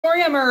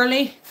Sorry I'm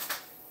early.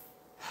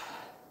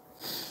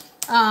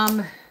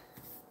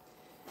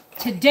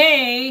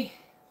 Today,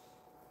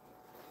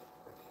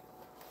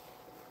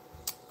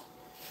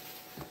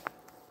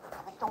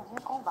 avec ton vieux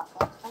compte bancaire,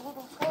 tu payais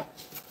des frais.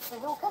 Tu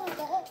n'avais aucun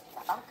intérêt.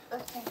 La banque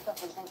aussi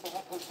t'offre des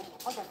intérêts élevés.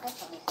 Pas de frais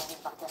sur les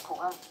services bancaires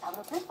courants. T'en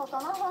veux plus pour ton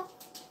argent?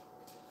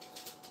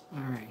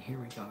 All right, here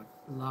we go.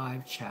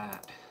 Live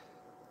chat.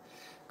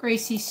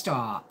 Gracie,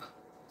 stop.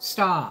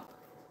 Stop.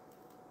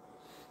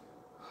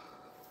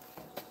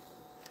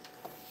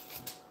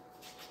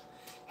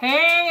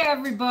 Hey,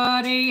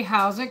 everybody.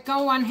 How's it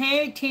going?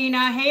 Hey,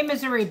 Tina. Hey,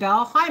 Missouri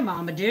Belle. Hi,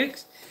 Mama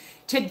Dukes.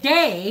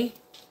 Today,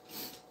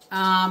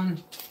 I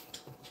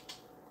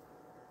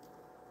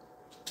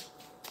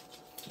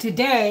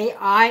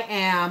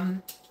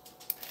am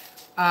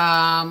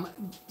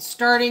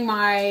starting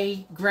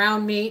my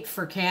ground meat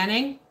for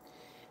canning.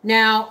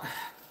 Now,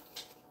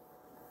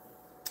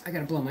 I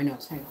gotta blow my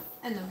nose. Hang on.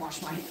 And then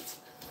wash my hands.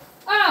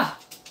 Ah!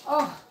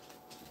 Oh.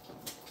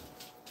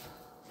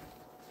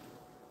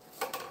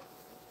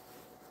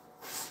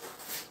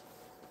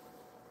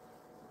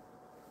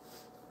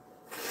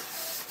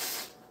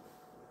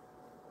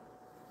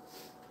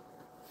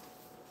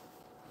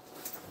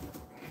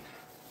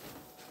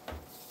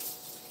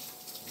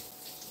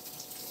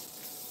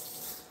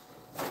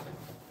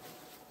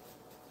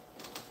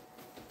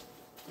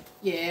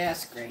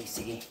 Yes,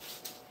 Gracie.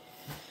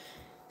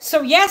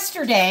 So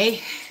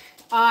yesterday,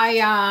 I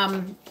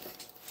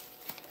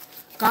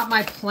got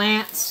my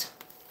plants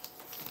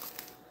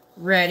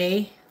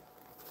ready.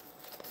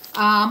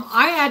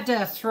 I had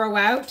to throw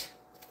out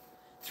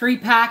 3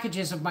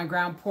 packages of my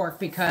ground pork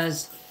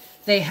because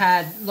they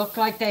had looked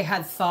like they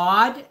had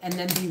thawed and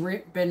then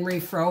been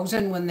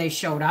refrozen when they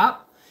showed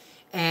up.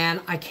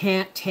 And I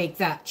can't take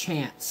that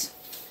chance.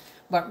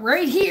 But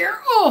right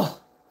here, oh!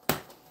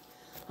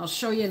 I'll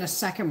show you in a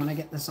second when I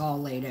get this all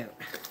laid out.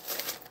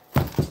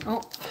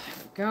 Oh, there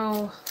we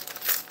go.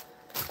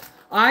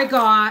 I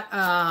got,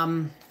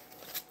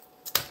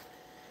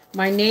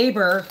 my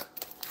neighbor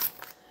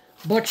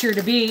butchered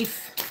a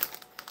beef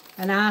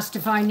and asked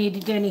if I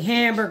needed any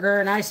hamburger,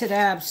 and I said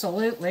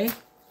absolutely.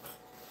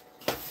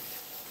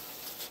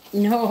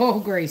 No,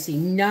 Gracie,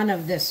 none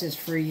of this is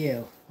for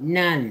you.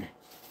 None.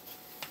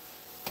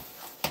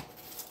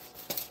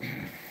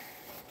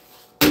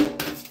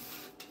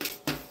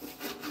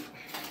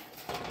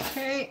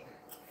 Okay.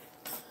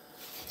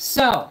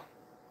 So,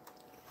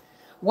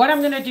 what I'm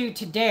going to do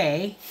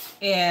today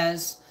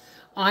is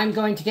I'm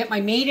going to get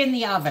my meat in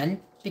the oven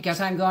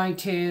because I'm going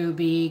to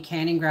be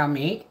canning ground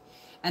meat.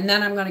 And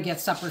then I'm going to get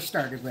supper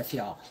started with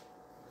y'all.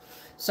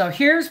 So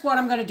here's what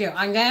I'm going to do.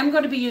 I am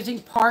going to be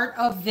using part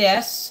of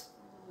this.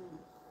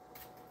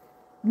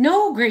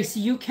 No,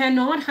 Gracie, you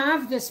cannot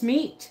have this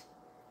meat.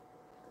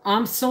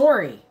 I'm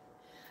sorry.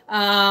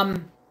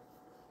 I'm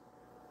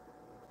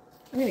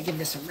going to give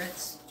this a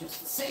rinse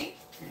just to see.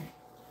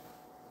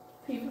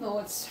 Even though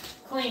it's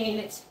clean,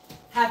 it's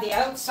had the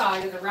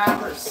outside of the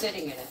wrapper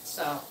sitting in it.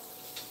 So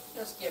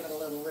just give it a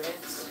little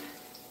rinse.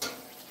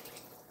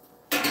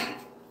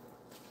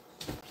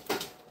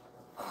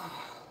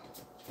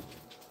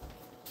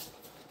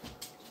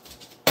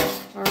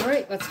 All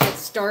right, let's get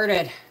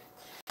started.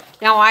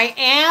 Now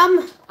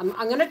I'm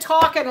going to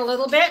talk it a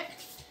little bit,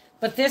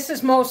 but this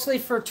is mostly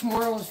for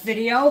tomorrow's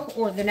video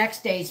or the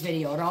next day's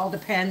video. It all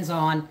depends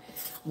on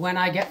when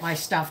I get my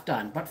stuff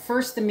done. But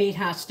first the meat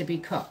has to be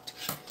cooked.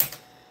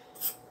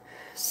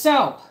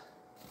 So,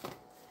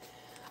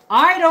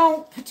 I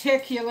don't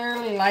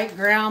particularly like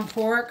ground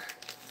pork,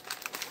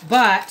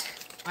 but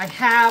I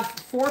have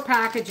 4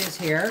 packages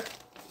here.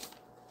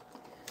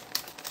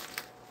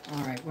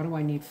 All right, what do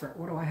I need for,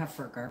 what do I have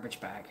for a garbage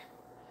bag?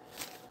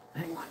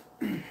 Hang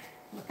on.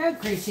 Look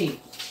out, Gracie.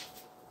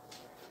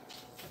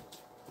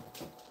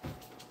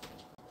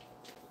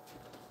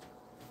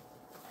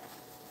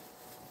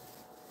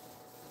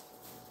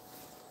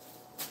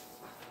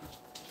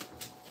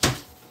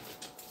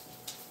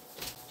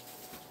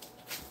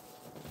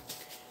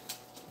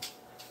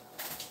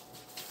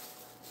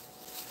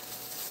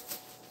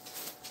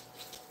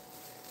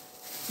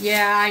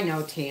 Yeah, I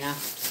know, Tina.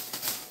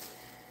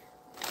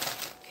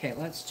 Okay,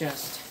 let's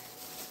just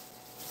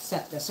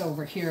set this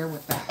over here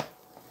with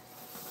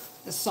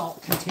the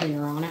salt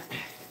container on it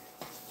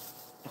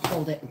to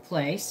hold it in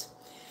place.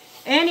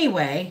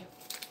 Anyway,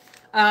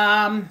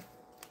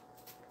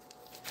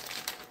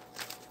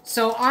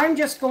 so I'm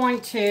just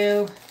going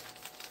to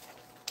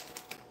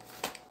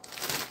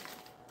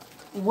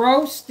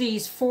roast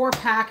these 4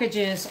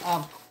 packages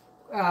of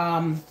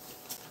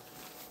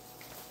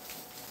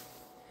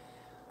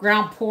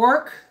ground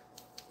pork.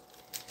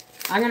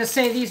 I'm going to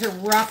say these are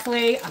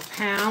roughly a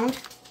pound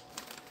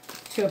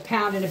to a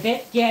pound and a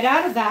bit. Get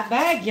out of that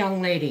bag, young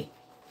lady.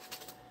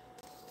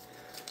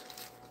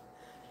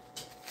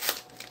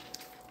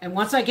 And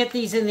once I get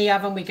these in the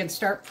oven, we can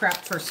start prep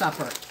for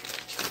supper.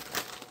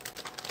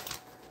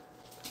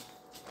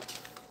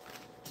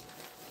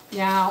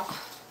 Now,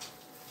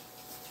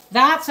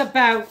 that's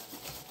about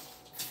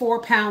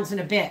 4 pounds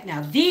and a bit.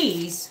 Now,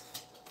 these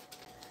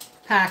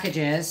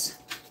packages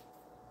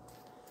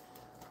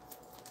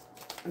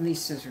And these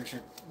scissors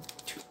are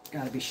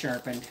got to be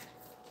sharpened.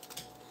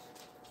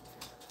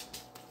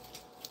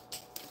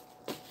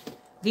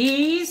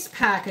 These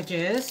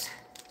packages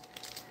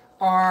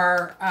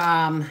are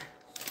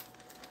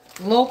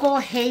local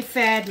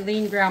hay-fed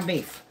lean ground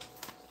beef.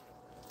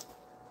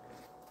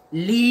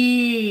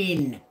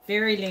 Lean,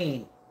 very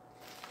lean.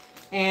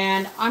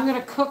 And I'm going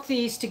to cook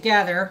these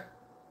together.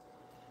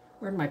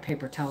 Where'd my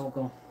paper towel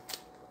go?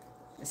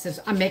 It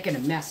says I'm making a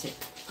mess here.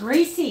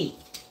 Gracie,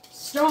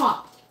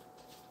 stop.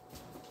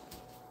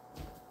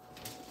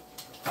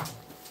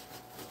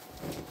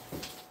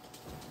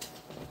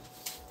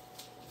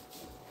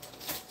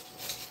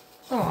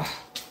 Oh.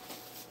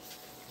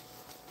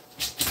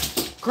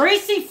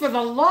 Gracie, for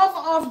the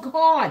love of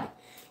God,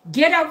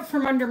 get out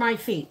from under my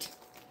feet.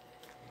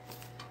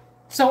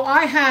 So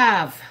I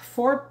have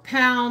 4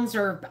 pounds,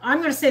 or I'm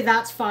going to say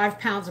that's 5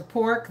 pounds of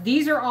pork.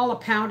 These are all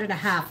 1.5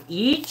 pounds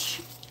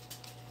each.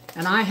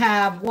 And I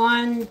have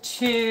 1,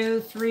 2,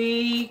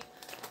 3,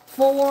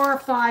 4,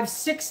 5,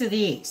 6 of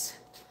these.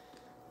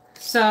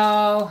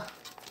 So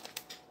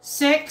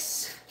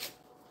 6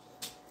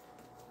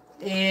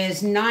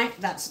 is 9,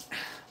 that's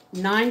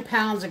 9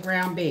 pounds of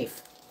ground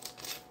beef.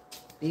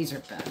 These are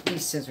bad.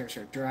 These scissors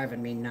are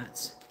driving me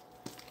nuts.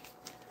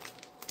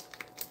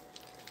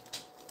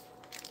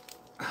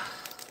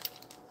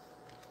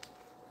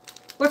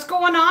 What's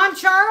going on,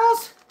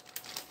 Charles?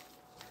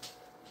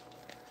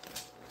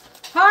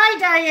 Hi,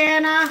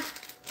 Diana.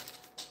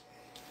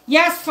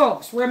 Yes,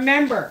 folks,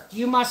 remember,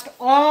 you must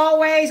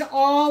always,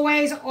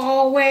 always,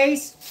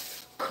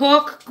 always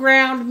cook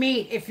ground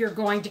meat if you're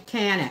going to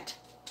can it.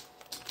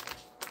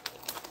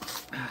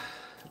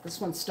 This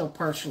one's still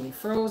partially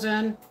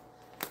frozen.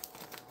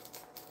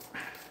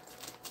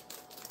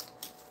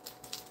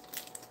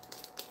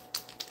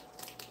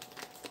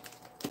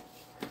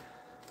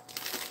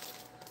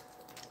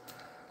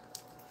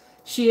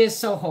 She is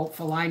so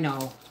hopeful, I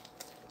know.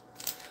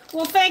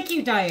 Well, thank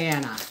you,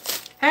 Diana.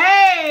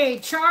 Hey,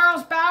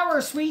 Charles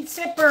Bauer, Sweet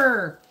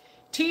Sipper,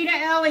 Tina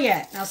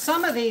Elliott. Now,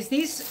 some of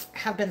these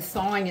have been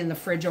thawing in the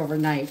fridge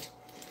overnight.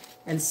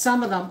 And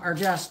some of them are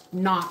just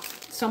not.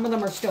 Some of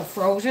them are still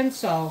frozen,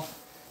 so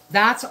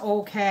that's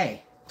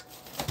okay.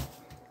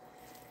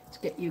 Let's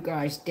get you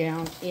guys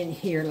down in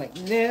here like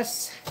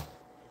this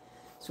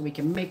so we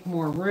can make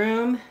more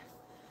room.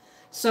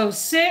 So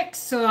 6,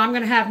 so I'm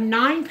going to have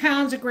 9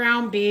 pounds of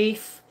ground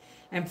beef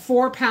and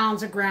 4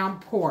 pounds of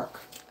ground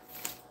pork.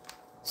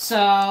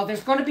 So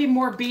there's going to be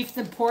more beef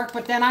than pork,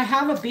 but then I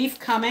have a beef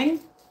coming.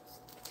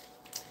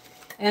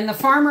 And the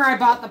farmer I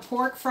bought the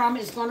pork from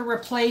is going to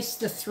replace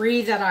the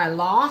 3 that I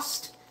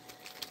lost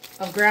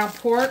of ground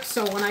pork.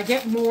 So when I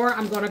get more,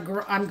 I'm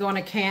going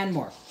to can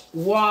more.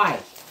 Why?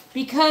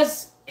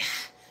 Because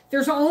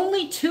there's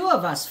only 2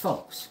 of us,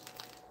 folks,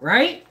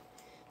 right?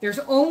 There's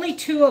only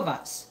 2 of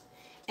us.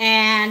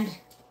 And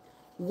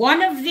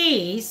one of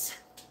these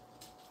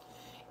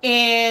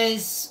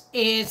is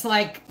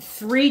like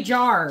 3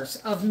 jars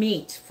of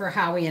meat for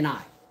Howie and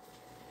I.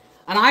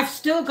 And I've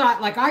still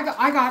got, like, I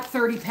got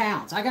 30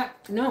 pounds. I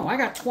got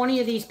 20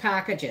 of these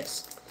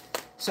packages.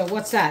 So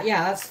what's that?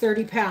 Yeah, that's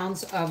 30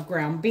 pounds of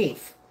ground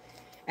beef.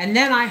 And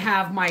then I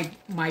have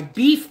my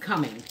beef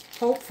coming,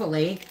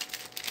 hopefully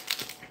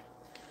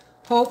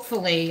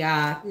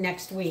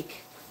next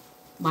week.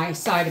 My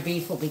side of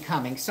beef will be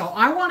coming. So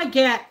I want to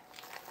get,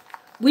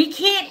 we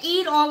can't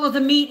eat all of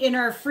the meat in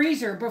our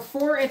freezer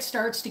before it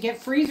starts to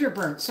get freezer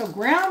burnt. So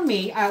ground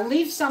meat, I'll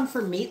leave some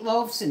for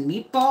meatloafs and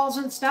meatballs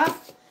and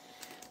stuff.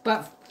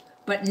 But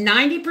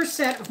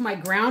 90% of my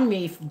ground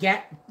meat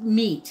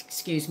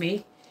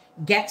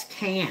gets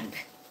canned.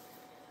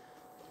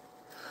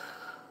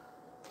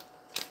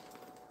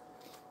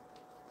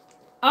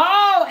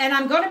 Oh, and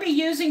I'm going to be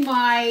using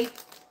my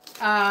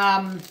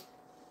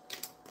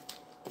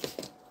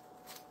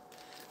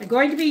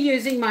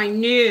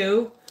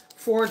new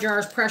 4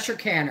 jars pressure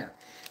canner.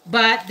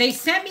 But they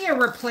sent me a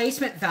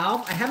replacement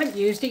valve. I haven't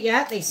used it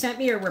yet. They sent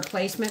me a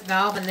replacement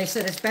valve, and they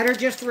said it's better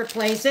just to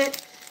replace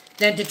it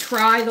than to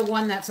try the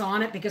one that's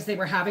on it because they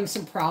were having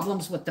some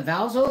problems with the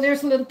valves. Oh,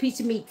 there's a little piece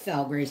of meat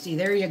fell, Gracie.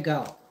 There you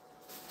go.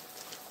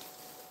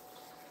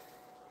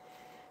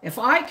 If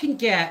I can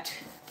get,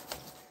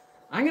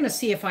 I'm going to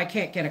see if I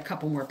can't get a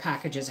couple more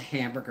packages of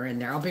hamburger in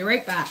there. I'll be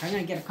right back. I'm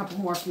going to get a couple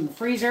more from the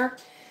freezer,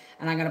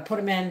 and I'm going to put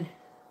them in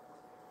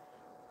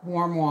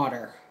warm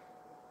water.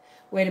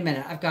 Wait a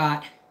minute. I've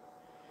got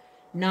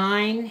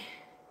 9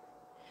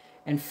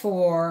 and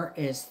 4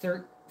 is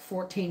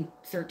 13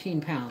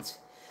 pounds.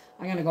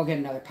 I'm going to go get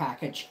another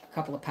package, a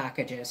couple of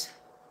packages.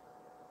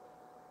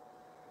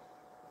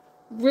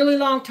 Really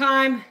long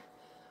time.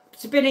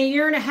 It's been a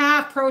 1.5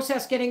 year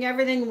process getting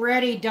everything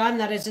ready, done.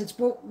 That is,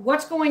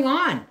 what's going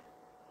on?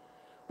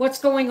 What's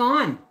going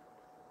on,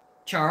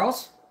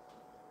 Charles?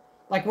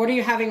 Like, what are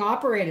you having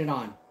operated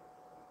on?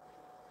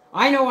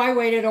 I know I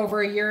waited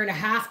over a 1.5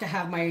 years to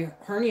have my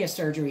hernia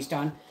surgeries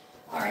done.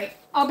 All right,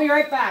 I'll be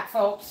right back,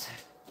 folks.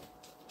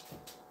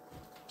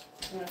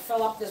 I'm going to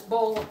fill up this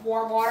bowl with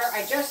warm water.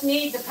 I just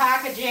need the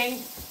packaging,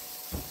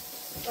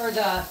 or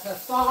the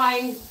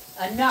thawing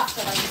enough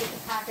that I can get the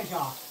package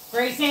off.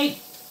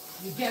 Gracie,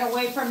 you get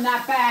away from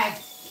that bag.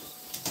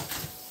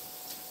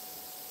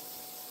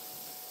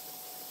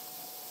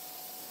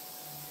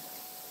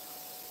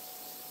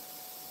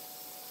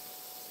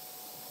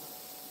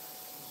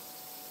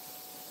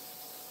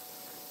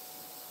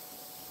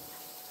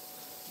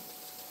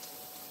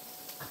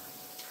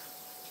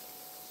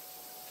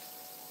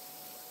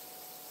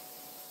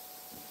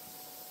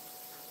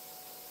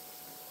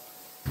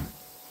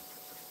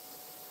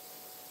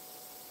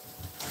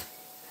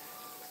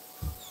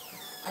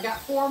 I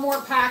got 4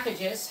 more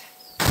packages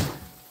that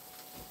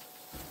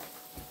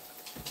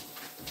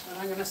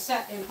I'm going to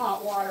set in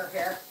hot water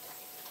here.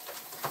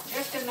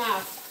 Just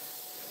enough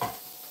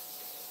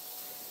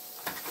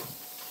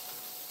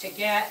to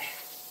get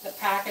the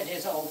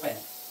packages open.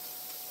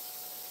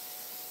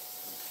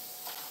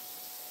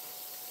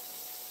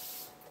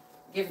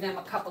 Give them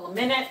a couple of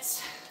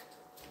minutes.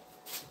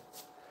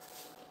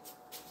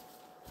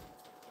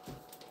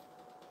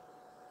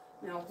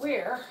 Now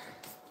where?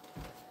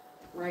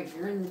 Right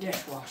here in the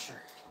dishwasher.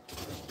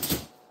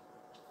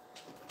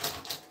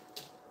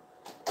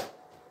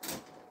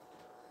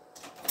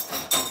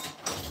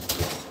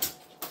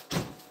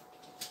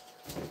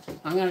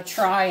 I'm going to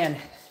try and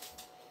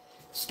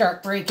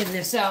start breaking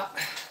this up.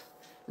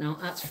 No,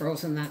 that's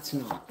frozen, that's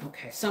not.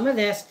 Okay, some of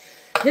this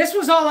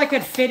was all I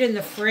could fit in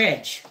the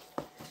fridge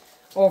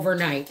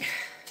overnight.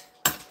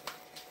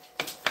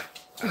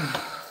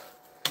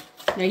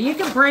 Now you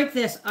can break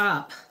this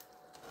up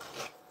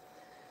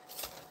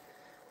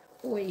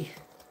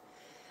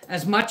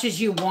as much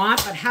as you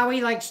want, but Howie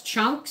likes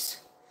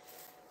chunks.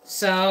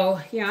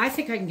 So, yeah, I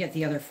think I can get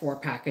the other 4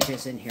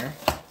 packages in here.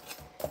 Oh,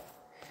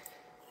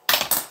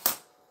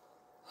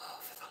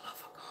 for the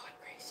love of God,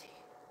 Gracie.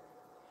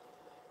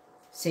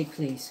 Say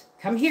please.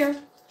 Come here.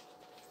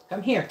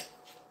 Come here.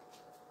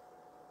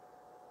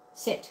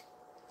 Sit.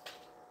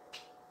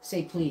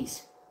 Say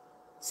please.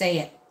 Say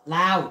it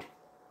loud.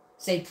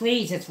 Say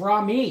please, it's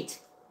raw meat.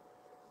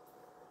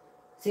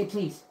 Say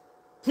please.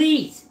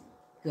 Please.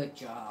 Good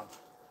job.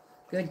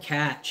 Good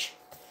catch.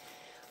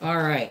 All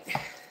right.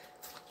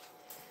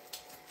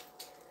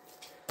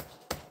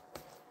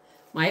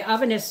 My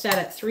oven is set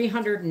at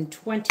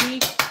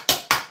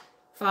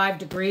 325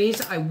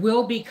 degrees. I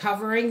will be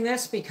covering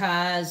this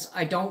because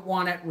I don't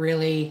want it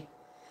really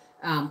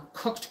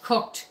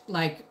cooked,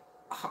 like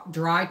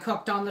dry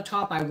cooked on the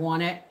top. I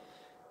want it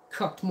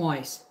cooked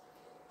moist.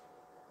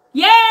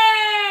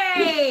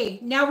 Yay!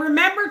 Now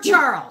remember,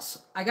 Charles,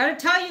 I got to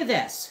tell you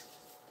this.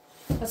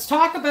 Let's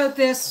talk about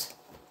this.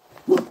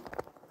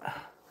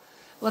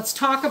 Let's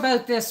talk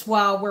about this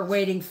while we're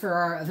waiting for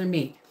our other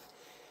meat.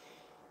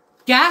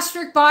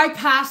 Gastric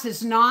bypass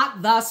is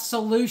not the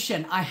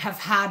solution. I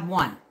have had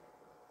one.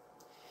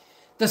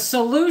 The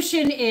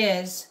solution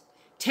is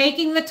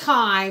taking the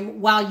time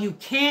while you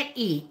can't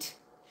eat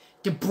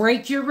to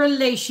break your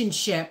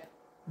relationship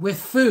with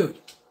food.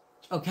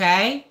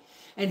 Okay?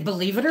 And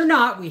believe it or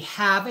not, we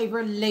have a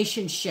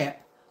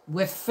relationship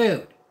with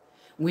food.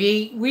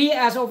 We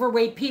as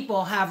overweight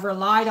people have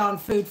relied on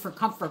food for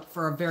comfort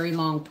for a very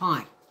long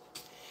time.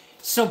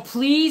 So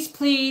please,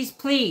 please,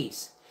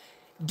 please,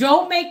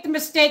 don't make the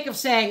mistake of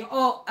saying,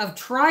 of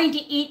trying to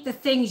eat the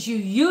things you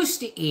used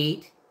to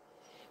eat.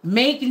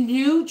 Make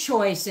new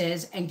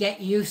choices and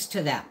get used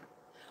to them,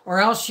 or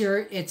else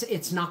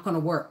it's not going to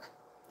work.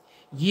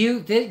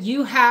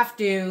 You have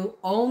to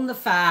own the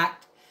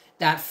fact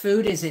that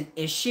food is an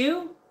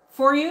issue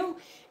for you,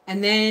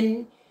 and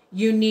then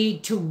you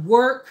need to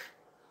work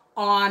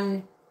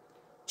on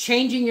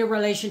changing your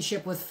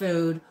relationship with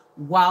food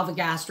while the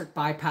gastric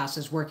bypass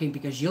is working,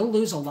 because you'll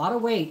lose a lot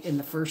of weight in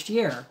the first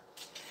year.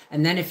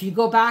 And then if you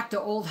go back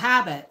to old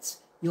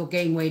habits, you'll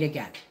gain weight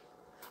again.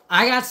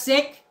 I got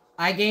sick,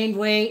 I gained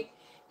weight,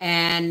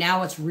 and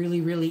now it's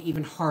really, really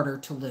even harder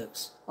to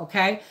lose.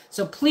 Okay?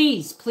 So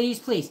please, please,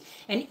 please.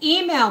 And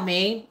email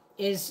me,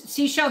 is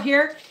Seashell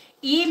here?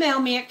 Email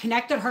me at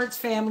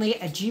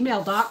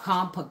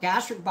connectedheartsfamily@gmail.com. Put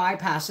gastric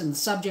bypass in the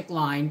subject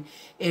line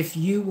if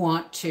you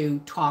want to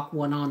talk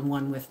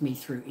one-on-one with me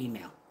through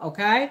email.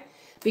 Okay?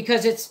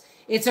 Because it's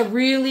a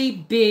really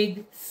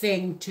big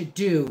thing to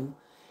do.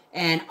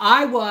 And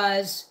I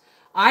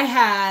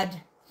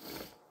had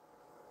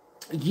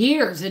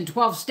years in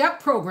 12-step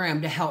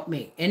program to help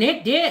me, and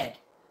it did,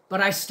 but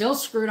I still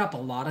screwed up a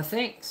lot of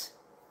things,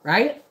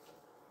 right?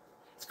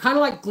 It's kind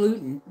of like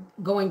going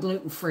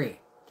gluten-free.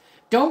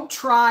 Don't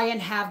try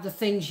and have the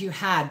things you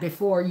had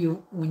before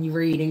when you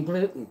were eating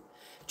gluten.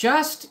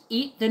 Just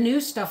eat the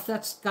new stuff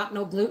that's got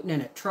no gluten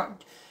in it.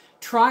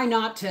 Try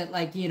not to,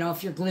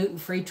 if you're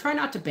gluten-free, try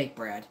not to bake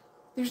bread.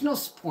 There's no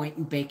point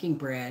in baking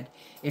bread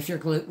if you're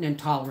gluten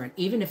intolerant,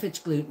 even if it's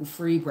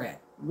gluten-free bread.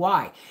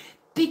 Why?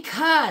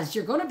 Because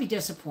you're going to be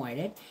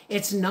disappointed.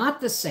 It's not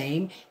the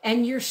same,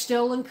 and you're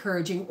still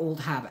encouraging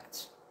old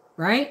habits,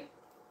 right?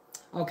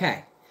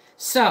 Okay,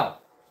 so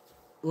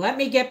let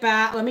me get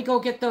back. Let me go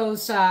get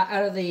those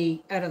out of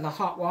the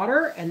hot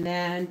water, and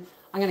then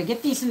I'm going to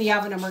get these in the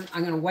oven, and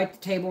I'm going to wipe the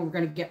table. We're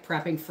going to get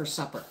prepping for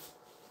supper.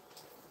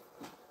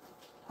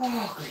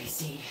 Oh,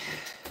 Gracie.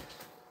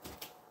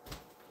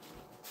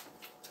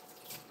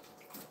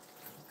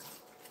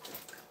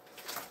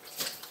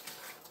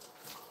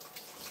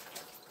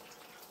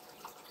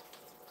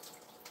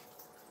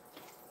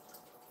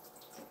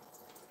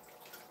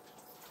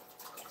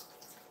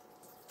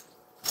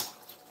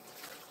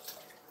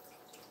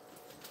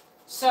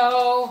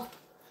 So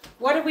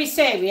what did we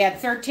say? We had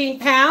 13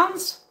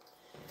 pounds.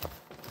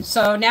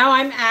 So now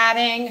I'm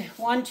adding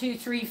 1, 2,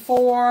 3,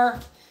 4,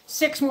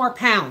 6 more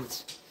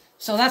pounds.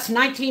 So that's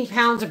 19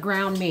 pounds of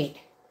ground meat.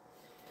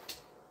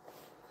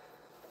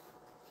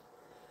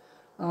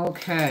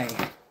 Okay.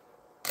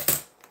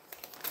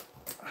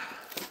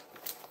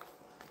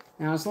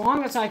 Now, as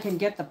long as I can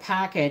get the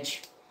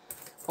package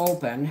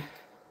open,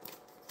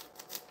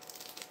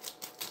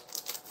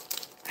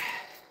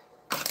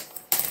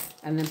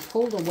 and then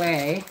pulled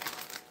away,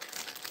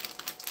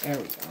 there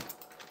we go.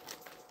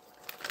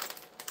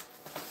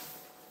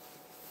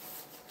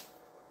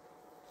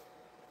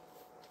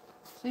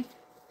 See?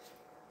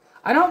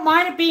 I don't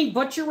mind it being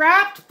butcher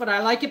wrapped, but I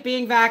like it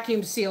being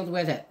vacuum sealed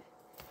with it.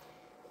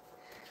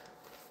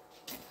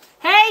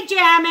 Hey,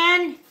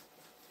 Jammin'!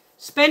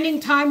 Spending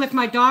time with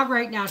my dog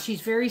right now.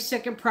 She's very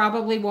sick and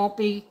probably won't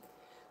be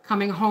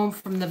coming home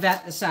from the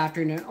vet this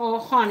afternoon. Oh,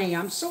 honey,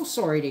 I'm so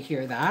sorry to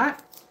hear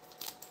that.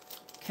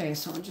 Okay,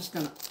 so I'm just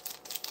gonna...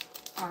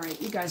 All right,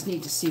 you guys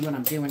need to see what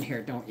I'm doing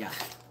here, don't ya?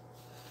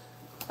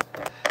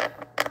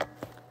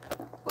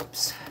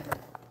 Whoops.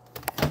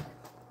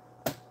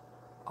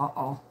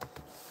 Uh-oh.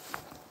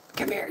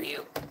 Come here,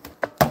 you.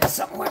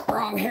 Something went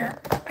wrong here.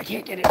 I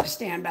can't get it to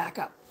stand back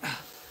up.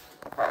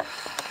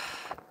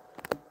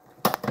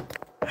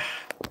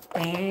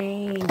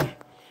 Dang.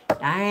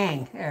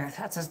 Dang. There,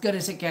 that's as good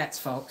as it gets,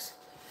 folks.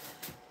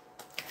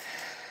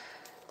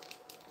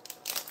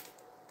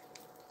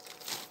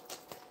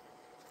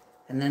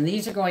 And then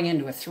these are going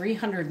into a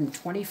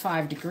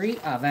 325-degree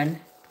oven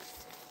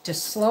to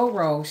slow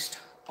roast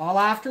all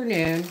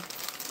afternoon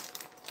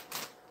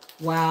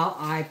while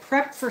I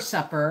prep for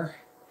supper.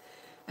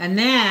 And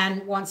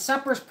then once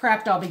supper's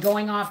prepped, I'll be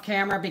going off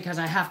camera because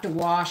I have to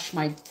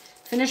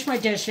finish my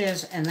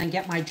dishes and then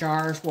get my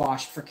jars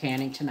washed for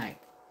canning tonight.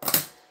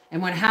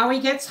 And when Howie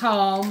gets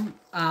home,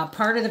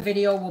 part of the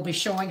video will be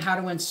showing how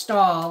to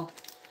install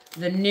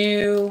the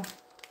new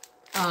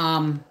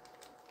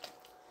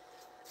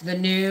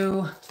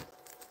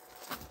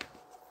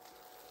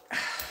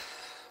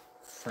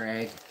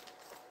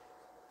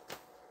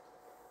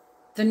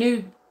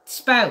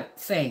spout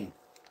thing.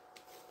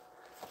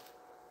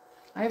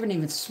 I haven't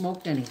even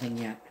smoked anything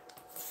yet.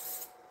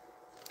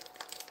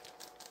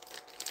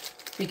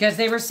 Because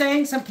they were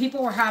saying some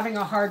people were having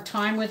a hard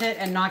time with it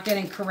and not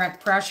getting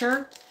correct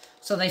pressure.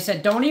 So they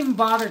said, don't even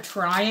bother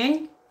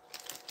trying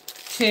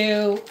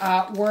to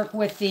work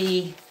with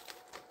the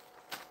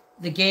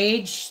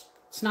gauge.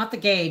 It's not the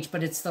gauge,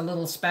 but it's the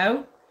little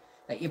spout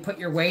that you put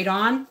your weight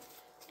on.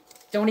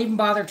 Don't even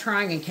bother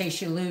trying in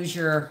case you lose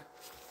your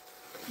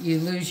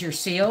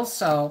seals.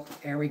 So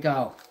there we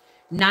go.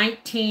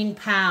 19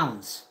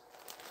 pounds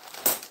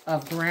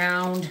of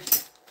ground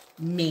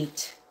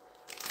meat.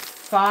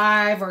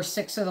 5 or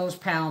 6 of those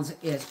pounds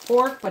is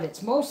pork, but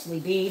it's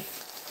mostly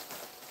beef.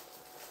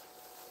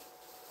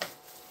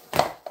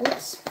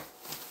 Oops.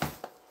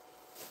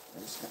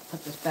 I'm just going to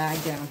put this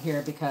bag down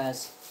here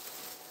because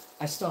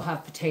I still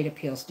have potato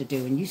peels to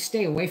do. And you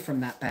stay away from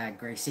that bag,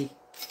 Gracie.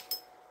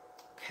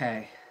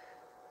 Okay.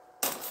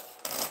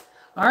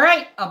 All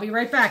right, I'll be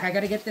right back. I got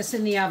to get this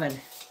in the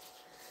oven.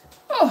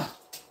 Oh,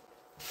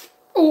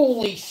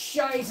 holy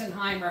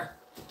Scheisenheimer.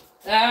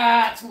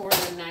 That's more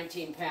than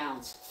 19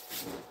 pounds.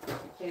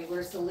 Okay,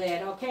 where's the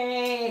lid?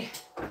 Okay.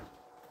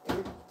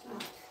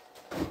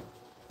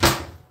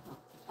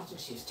 I'll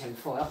just use tin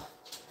foil.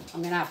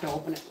 I'm going to have to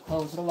open it and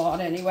close it a lot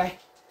anyway.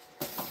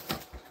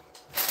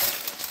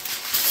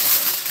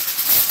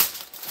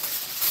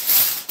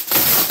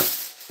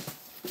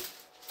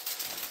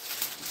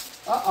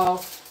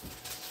 Uh-oh.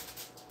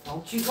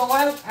 Don't you go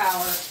out,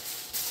 Power.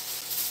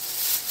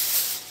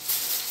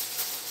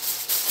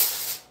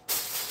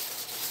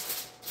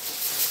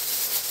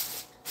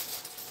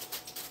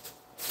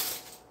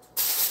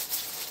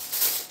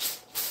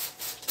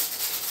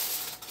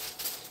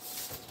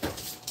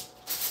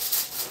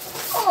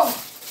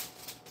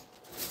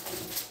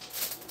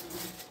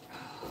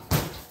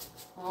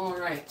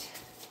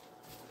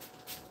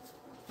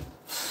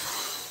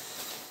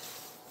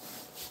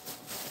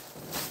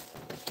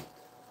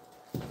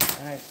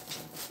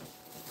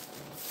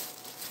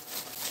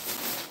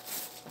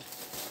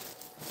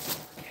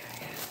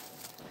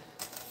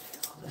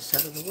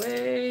 Out of the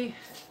way.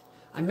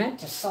 I meant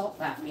to salt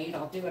that meat.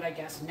 I'll do it, I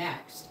guess,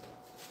 next.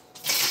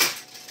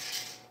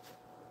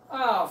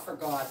 Oh, for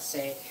God's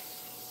sake.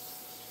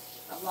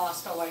 I've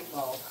lost a light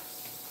bulb.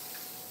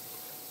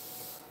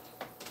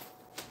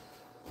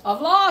 I've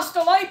lost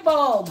a light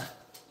bulb!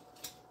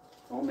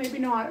 Oh, maybe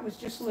not. It was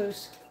just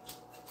loose.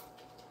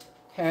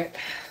 Okay.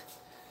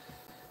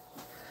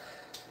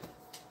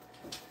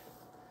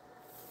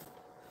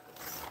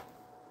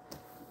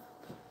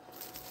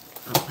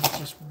 Let's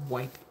just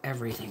wipe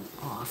everything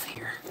off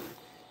here.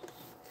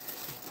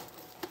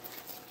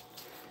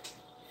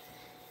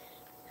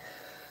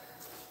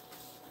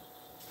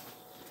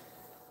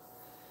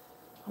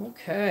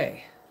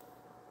 Okay.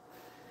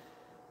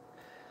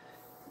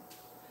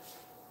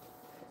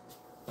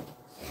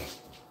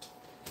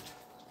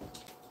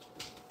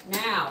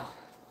 Now,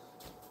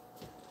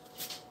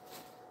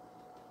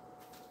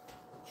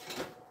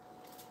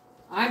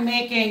 I'm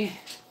making,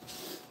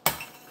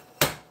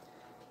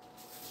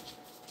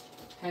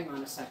 hang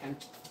on a second.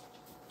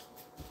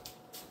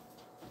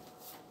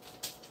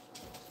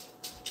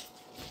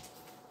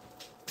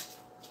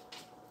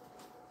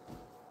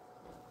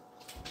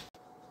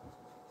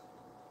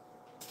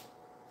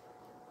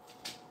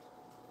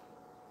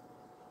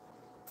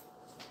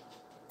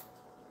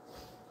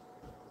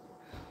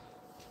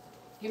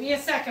 Give me a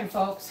second,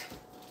 folks.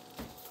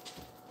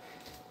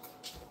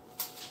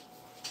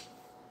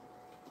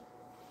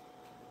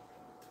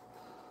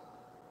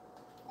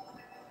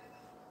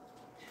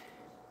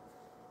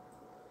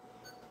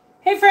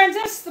 Hey friends,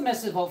 this is the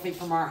Mrs. Wolfie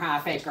from our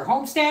Half Acre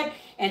Homestead,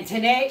 and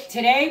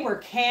today we're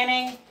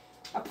canning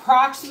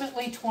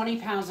approximately 20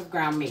 pounds of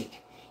ground meat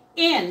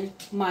in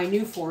my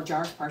new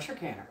 4-jar pressure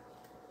canner.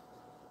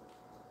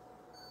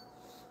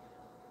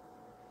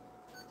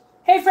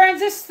 Hey friends,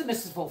 this is the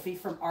Mrs. Wolfie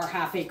from our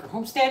Half Acre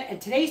Homestead,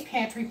 and today's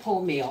pantry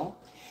pull meal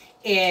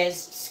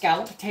is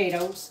scalloped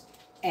potatoes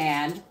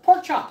and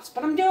pork chops,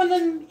 but I'm doing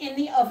them in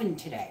the oven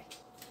today.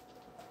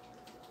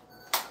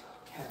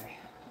 Okay.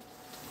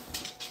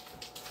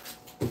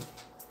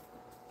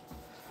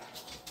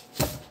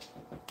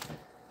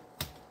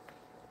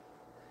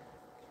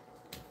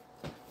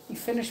 You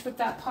finished with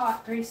that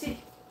pot,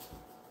 Gracie?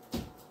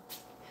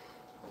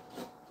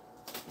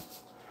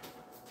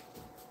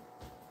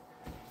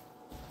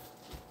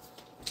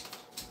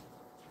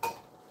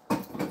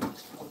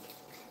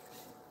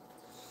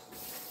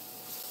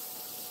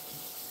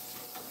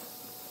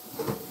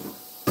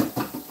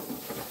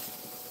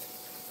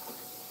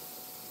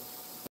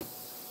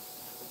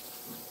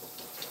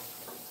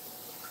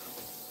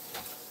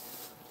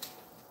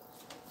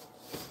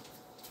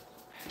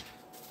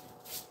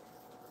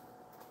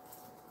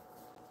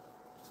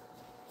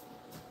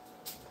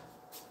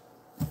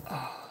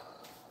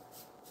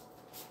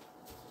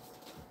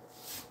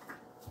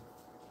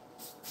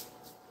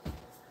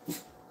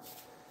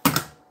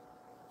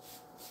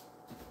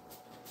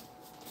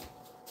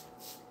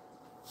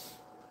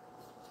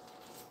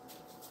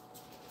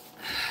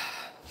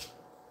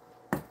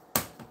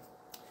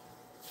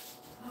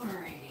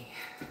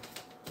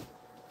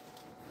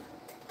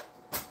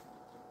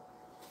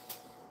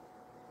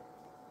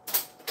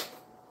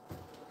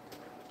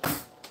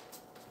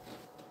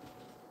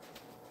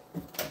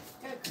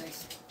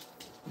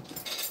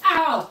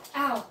 Ow!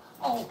 Ow!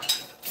 Oh!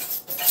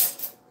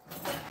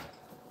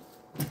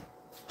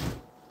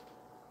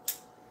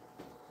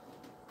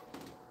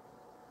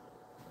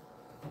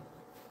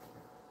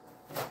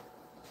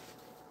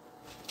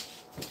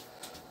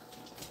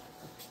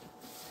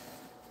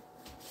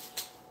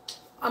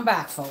 I'm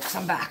back, folks.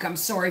 I'm back. I'm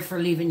sorry for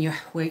leaving you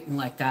waiting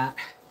like that.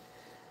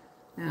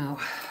 Now,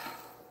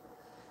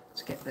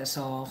 let's get this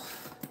all.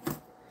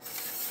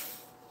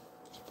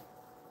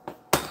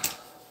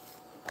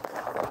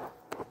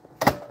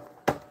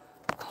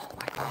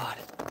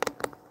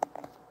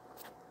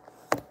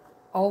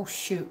 Oh,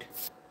 shoot.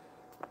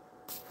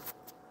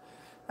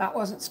 That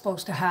wasn't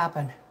supposed to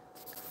happen.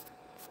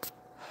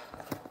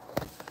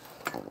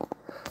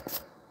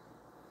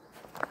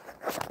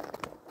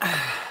 I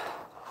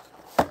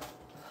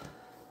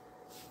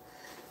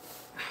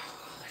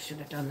should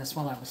have done this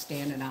while I was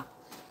standing up.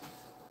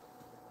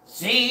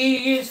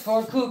 C is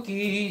for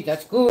cookie,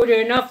 that's good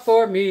enough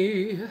for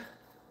me.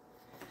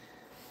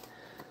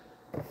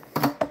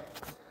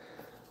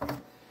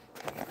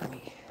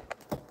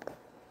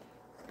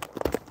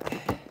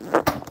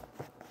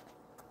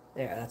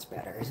 There, that's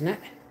better, isn't it?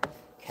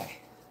 Okay.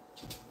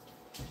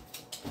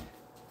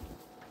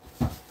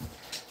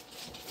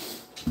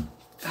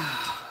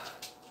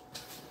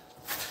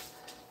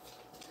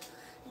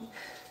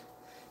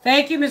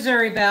 Thank you,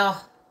 Missouri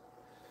Belle.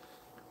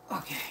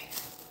 Okay.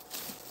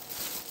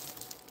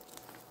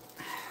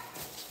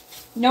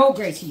 No,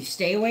 Gracie, you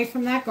stay away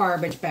from that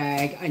garbage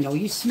bag. I know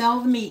you smell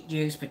the meat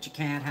juice, but you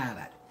can't have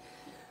it.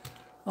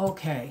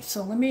 Okay,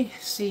 so let me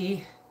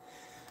see.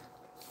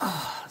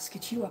 Oh, let's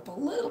get you up a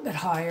little bit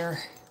higher.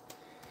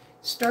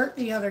 Start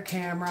the other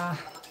camera.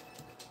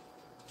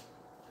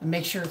 And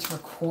make sure it's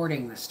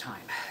recording this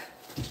time.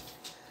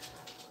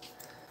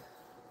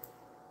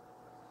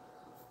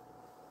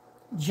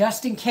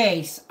 Just in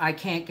case I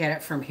can't get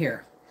it from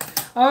here.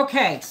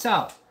 Okay,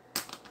 so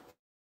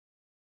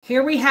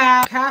here we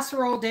have a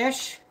casserole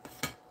dish.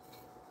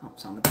 Oh,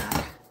 it's on the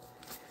back.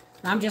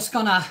 I'm just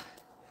gonna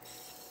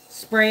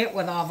spray it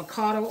with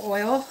avocado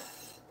oil.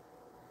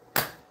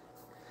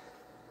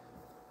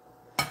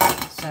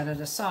 Set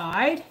it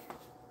aside.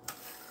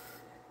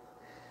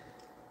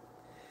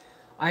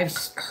 I've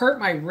hurt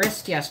my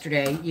wrist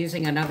yesterday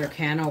using another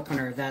can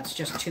opener that's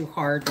just too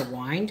hard to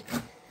wind.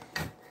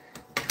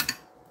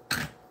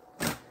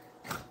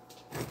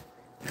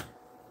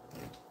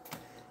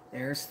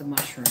 There's the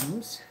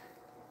mushrooms.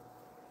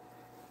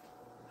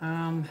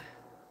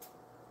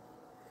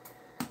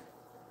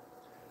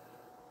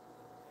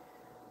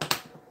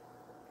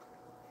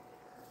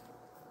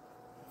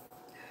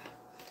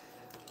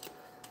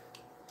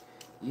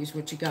 Use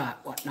what you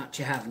got, what not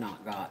you have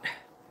not got.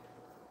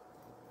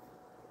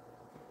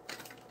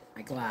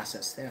 My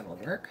glasses, that'll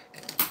work.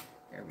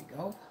 There we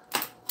go.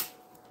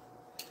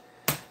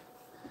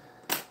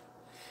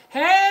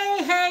 Hey,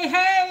 hey,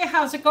 hey,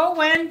 how's it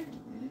going?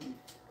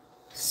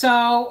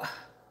 So,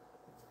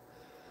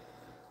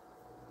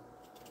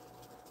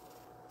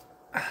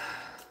 I'm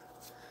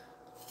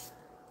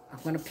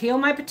going to peel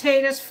my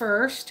potatoes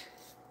first.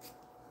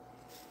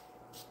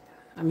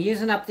 I'm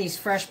using up these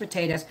fresh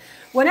potatoes.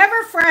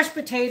 Whenever fresh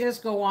potatoes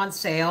go on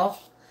sale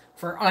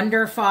for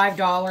under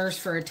 $5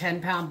 for a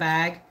 10-pound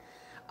bag,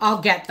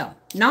 I'll get them.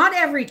 Not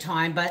every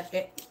time, but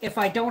if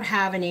I don't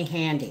have any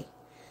handy.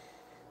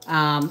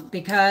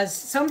 Because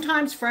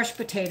sometimes fresh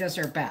potatoes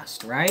are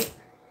best, right?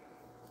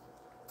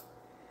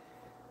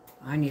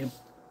 I need a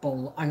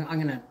bowl. I'm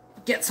going to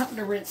get something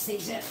to rinse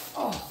these in.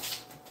 Oh.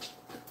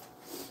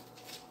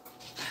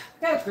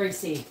 Go,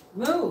 Gracie.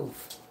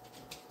 Move.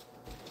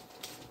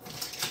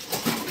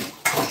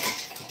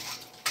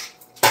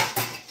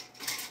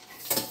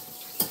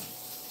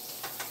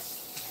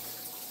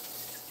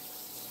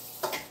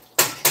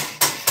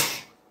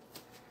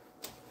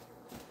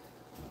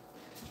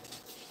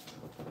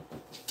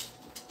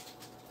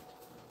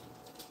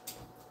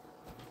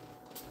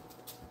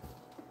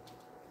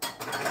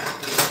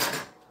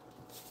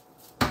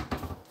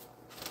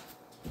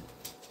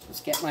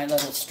 Get my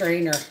little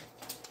strainer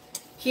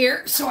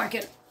here so I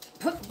can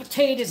put the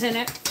potatoes in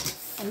it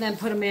and then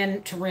put them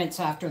in to rinse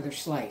after they're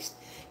sliced.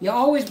 You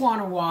always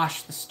want to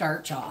wash the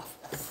starch off.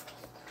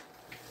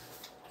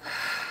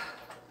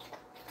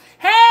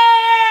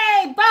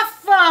 Hey,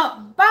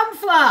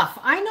 Bumfluff!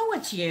 I know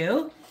it's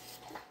you.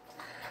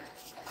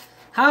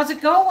 How's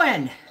it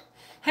going?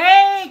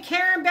 Hey,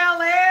 Karen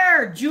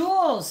Belair,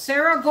 Jules,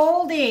 Sarah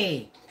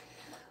Goldie.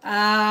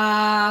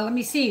 Let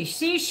me see.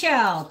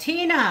 Seashell,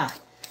 Tina.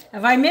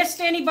 Have I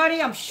missed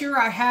anybody? I'm sure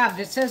I have.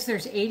 It says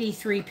there's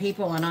 83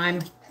 people and I'm...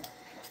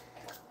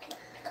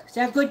 Is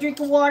that a good drink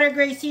of water,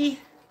 Gracie?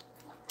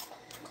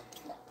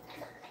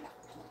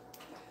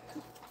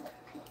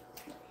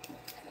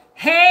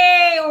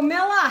 Hey,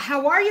 Omilla,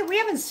 how are you? We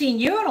haven't seen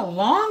you in a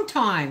long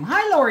time.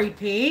 Hi, Lori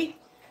P.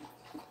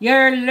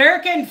 You're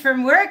lurking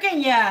from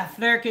working, yeah,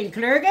 Flurkin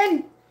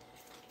Klurgen.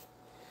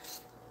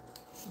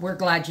 We're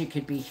glad you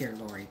could be here,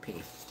 Lori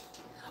P.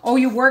 Oh,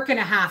 you work in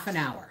a half an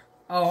hour.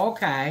 Oh,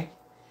 okay.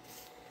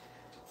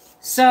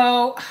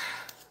 So,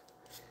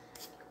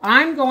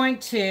 I'm going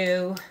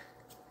to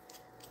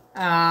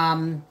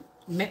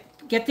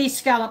get these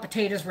scallop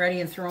potatoes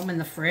ready and throw them in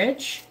the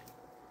fridge.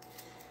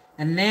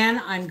 And then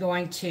I'm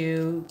going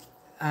to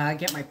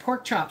get my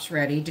pork chops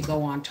ready to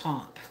go on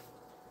top.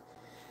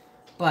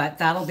 But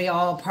that'll be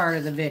all part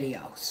of the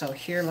video. So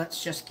here,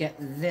 let's just get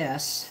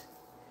this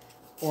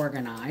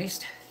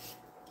organized.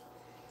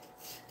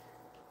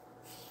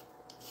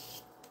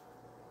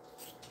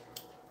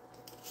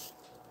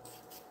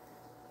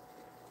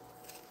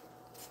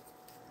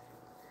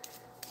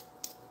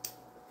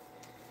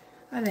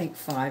 I think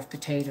 5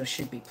 potatoes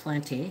should be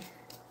plenty.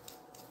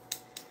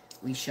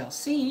 We shall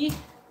see.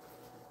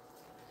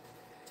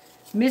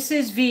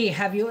 Mrs. V,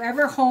 have you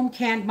ever home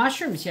canned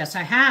mushrooms? Yes,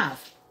 I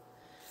have.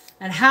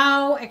 And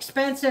how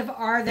expensive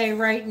are they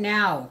right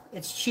now?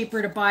 It's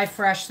cheaper to buy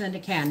fresh than to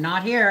can.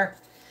 Not here.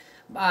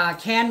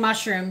 Canned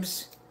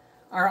mushrooms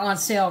are on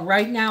sale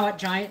right now at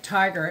Giant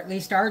Tiger, at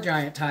least our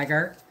Giant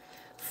Tiger,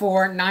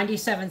 for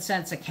 97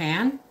 cents a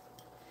can.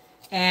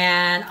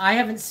 And I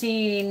haven't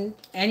seen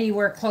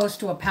anywhere close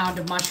to a pound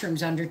of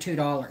mushrooms under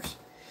 $2.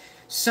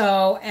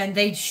 So, and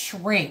they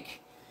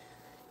shrink.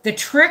 The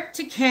trick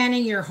to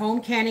canning your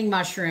home canning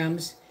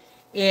mushrooms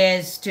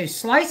is to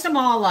slice them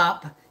all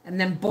up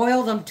and then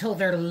boil them till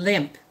they're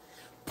limp.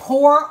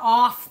 Pour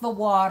off the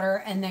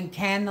water and then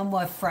can them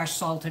with fresh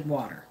salted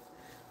water.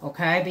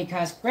 Okay,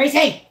 because,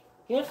 Gracie,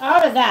 get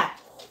out of that.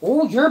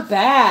 Oh, you're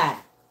bad.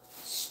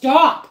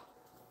 Stop.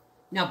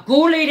 Now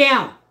go lay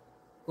down.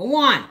 Go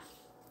on.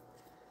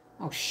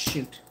 Oh,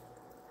 shoot.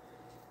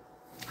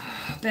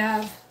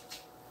 Bev,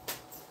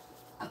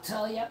 I'll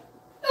tell you.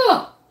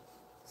 Ugh.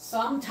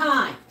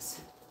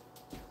 Sometimes.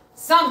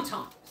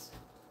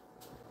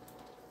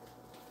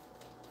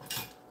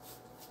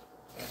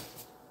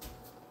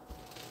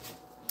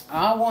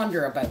 I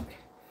wonder about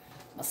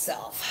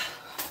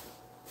myself.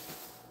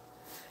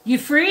 You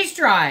freeze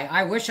dry.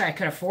 I wish I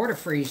could afford a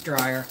freeze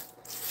dryer.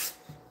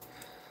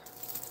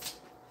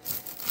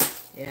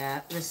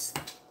 Yeah, this...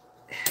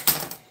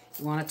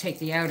 You want to take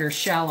the outer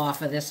shell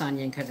off of this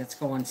onion because it's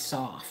going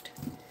soft.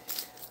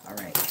 All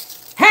right.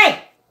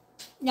 Hey!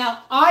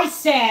 Now, I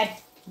said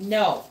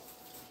no.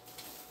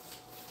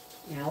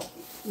 Now,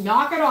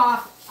 knock it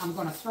off. I'm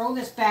going to throw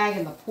this bag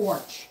in the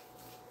porch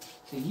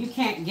so you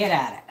can't get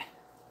at it.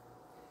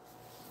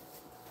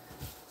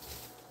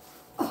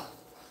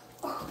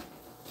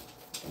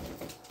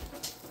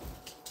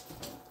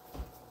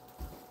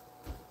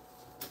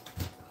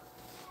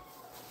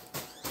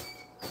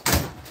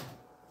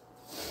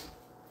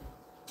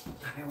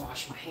 I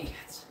wash my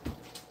hands.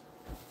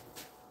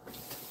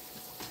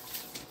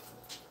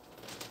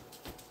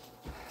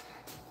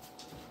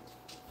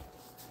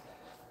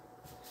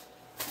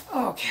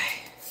 Okay.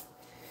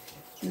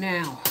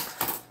 Now,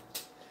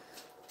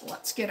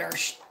 let's get our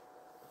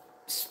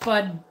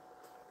spud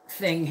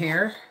thing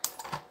here.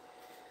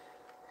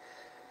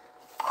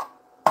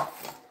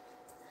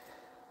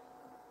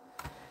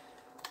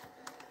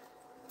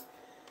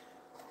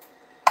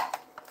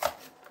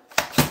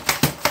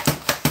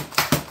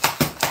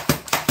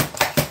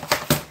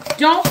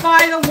 Don't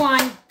buy the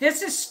one.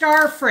 This is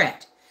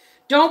Starfrit.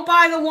 Don't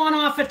buy the one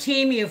off of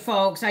Temu,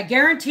 folks. I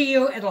guarantee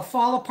you it'll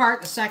fall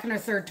apart the second or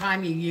third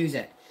time you use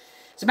it.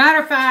 As a matter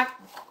of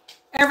fact,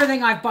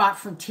 everything I've bought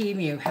from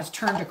Temu has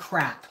turned to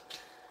crap.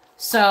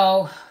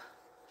 So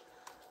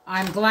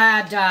I'm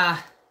glad I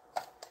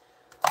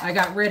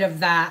got rid of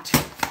that.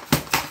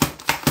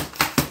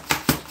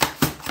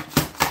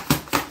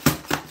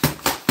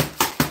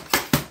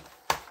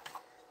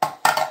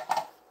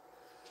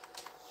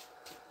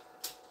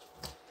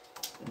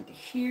 Into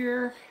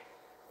here.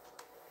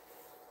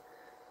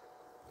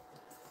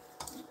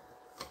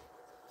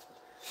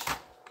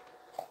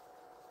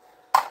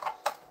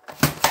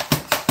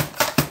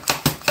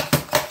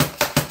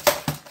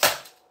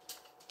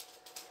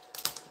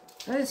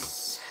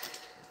 This,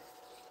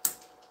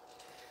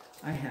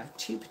 I have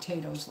 2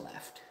 potatoes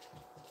left.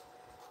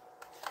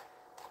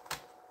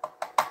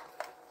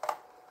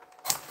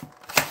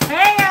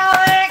 Hey,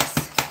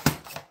 Alex!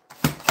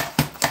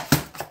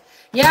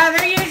 Yeah,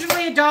 they're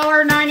usually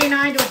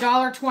 $1.99 to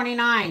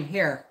 $1.29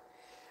 here.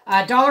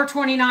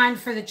 $1.29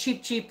 for the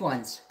cheap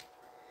ones.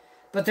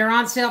 But they're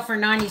on sale for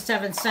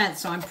 97 cents,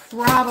 so I'm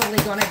probably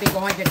going to be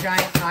going to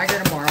Giant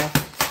Tiger tomorrow.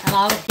 And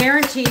I'll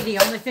guarantee the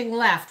only thing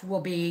left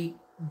will be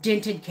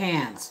dented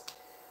cans.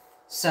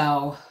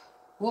 So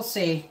we'll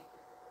see.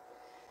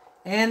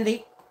 And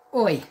the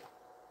oi.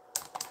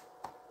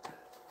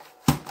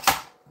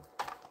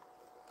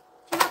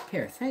 Get up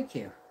here, thank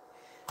you.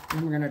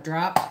 And we're going to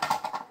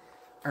drop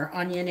our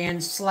onion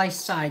in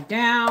sliced side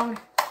down.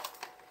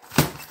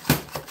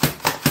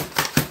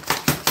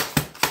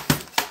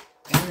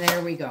 And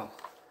there we go.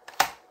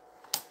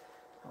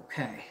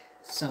 Okay,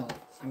 so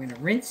I'm going to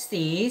rinse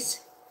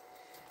these.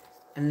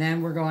 And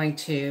then we're going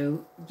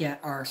to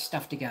get our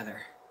stuff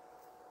together.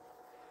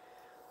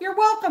 You're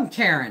welcome,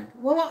 Karen.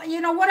 Well,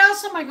 you know, what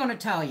else am I going to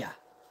tell you?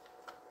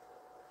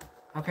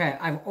 Okay,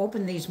 I've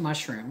opened these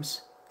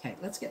mushrooms. Okay,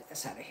 let's get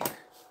this out of here.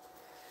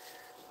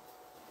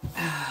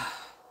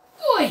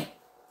 Oi!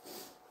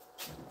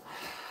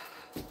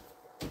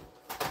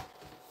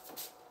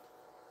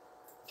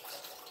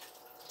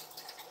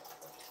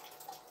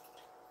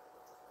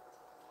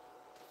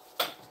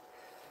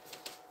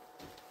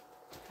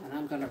 And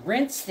I'm going to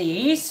rinse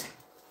these.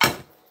 Put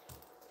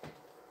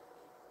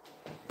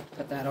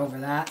that over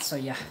that, so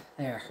yeah,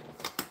 there.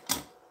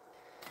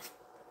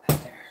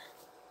 There.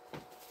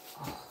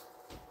 Oh.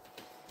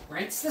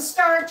 Rinse the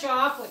starch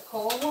off with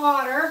cold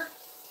water.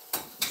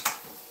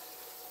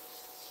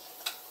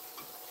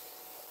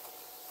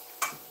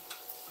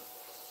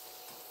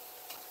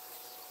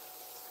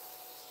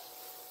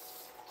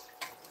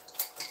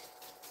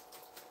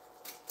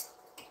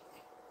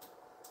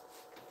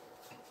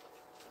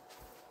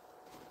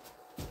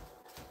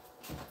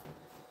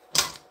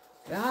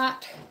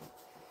 That.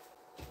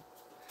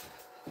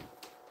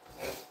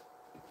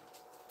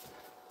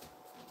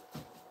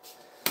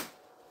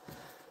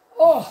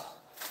 Oh,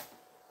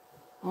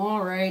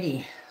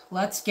 alrighty.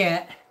 Let's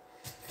get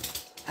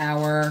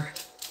our,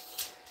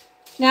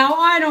 now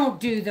I don't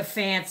do the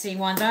fancy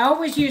ones. I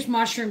always use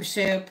mushroom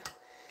soup.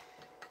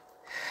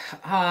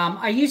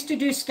 I used to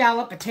do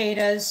scallop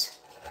potatoes,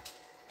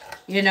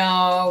 you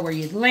know, where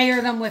you'd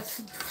layer them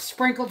with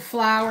sprinkled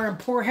flour and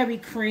pour heavy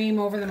cream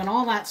over them and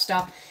all that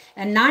stuff.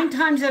 And 9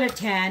 times out of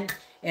 10,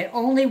 it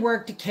only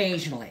worked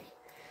occasionally.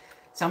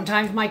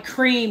 Sometimes my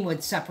cream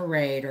would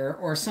separate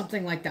or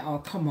something like that. Oh,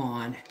 come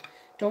on.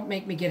 Don't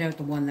make me get out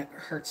the one that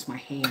hurts my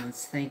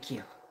hands. Thank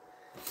you.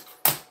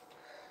 There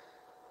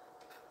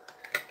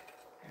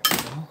we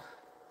go.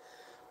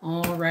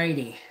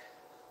 Alrighty.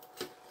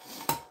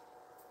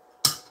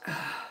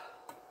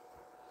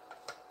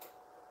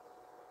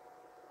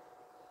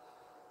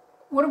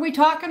 What are we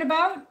talking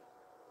about?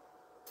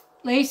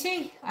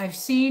 Lacey, I've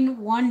seen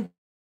one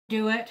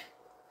do it.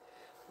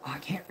 Oh, I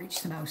can't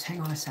reach the mouse. Hang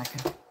on a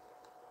second.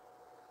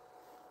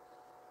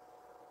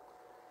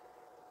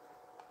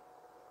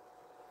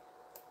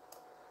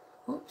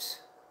 Oops.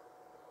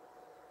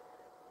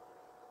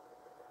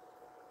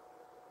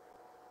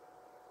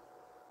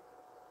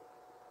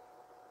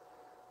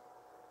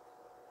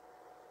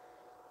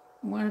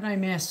 What did I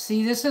miss?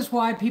 See, this is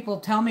why people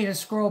tell me to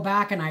scroll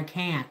back and I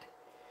can't.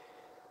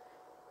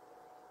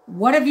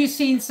 What have you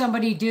seen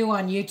somebody do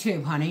on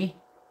YouTube, honey?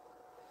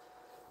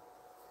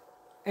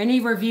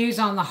 Any reviews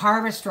on the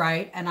Harvest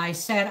Right? And I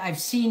said I've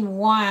seen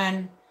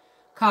one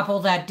couple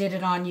that did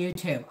it on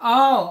YouTube.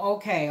 Oh,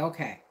 okay,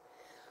 okay.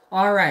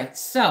 All right,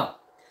 so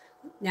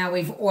now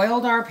we've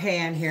oiled our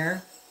pan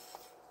here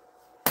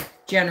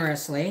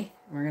generously.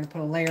 We're going to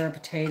put a layer of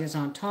potatoes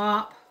on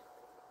top.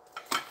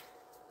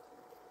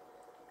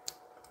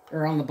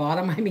 Or on the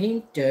bottom, I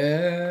mean.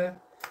 Duh.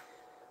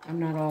 I'm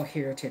not all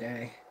here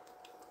today.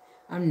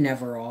 I'm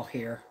never all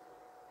here.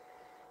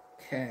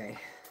 Okay.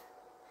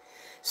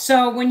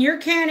 So when you're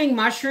canning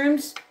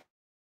mushrooms,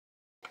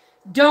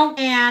 Don't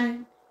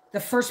can the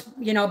first,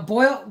 you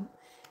know,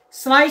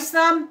 slice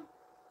them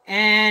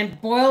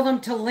and boil them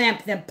to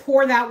limp, then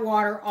pour that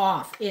water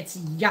off. It's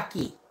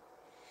yucky.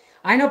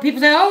 I know people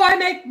say, oh, I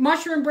make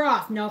mushroom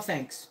broth. No,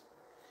 thanks.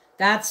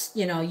 That's,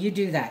 you know, you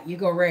do that. You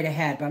go right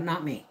ahead, but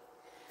not me.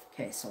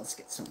 Okay, so let's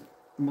get some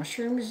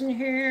mushrooms in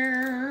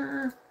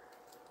here.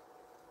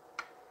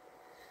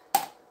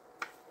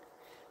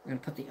 I'm going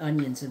to put the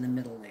onions in the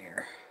middle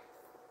there.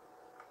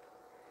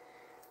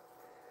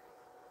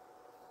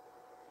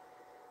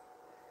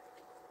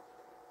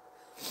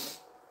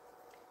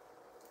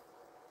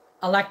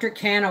 Electric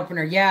can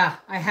opener. Yeah,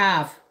 I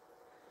have.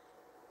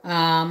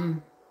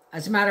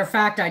 As a matter of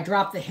fact, I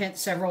dropped the hint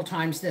several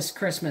times this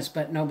Christmas,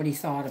 but nobody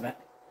thought of it.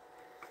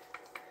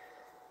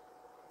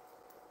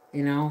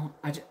 You know,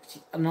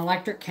 an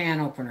electric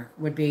can opener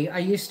would be, I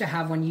used to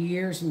have one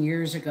years and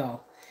years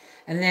ago.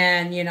 And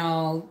then, you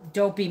know,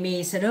 dopey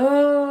me said,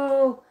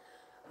 oh,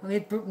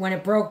 when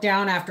it broke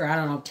down after, I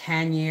don't know,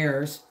 10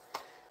 years,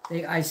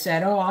 I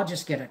said, oh, I'll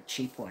just get a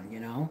cheap one, you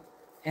know.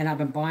 And I've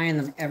been buying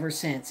them ever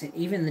since. And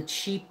even the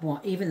cheap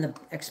one, even the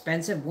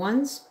expensive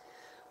ones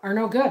are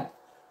no good.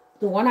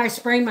 The one I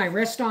sprained my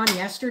wrist on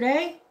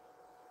yesterday,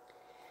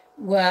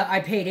 well, I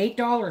paid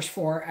 $8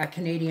 for at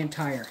Canadian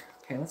Tire.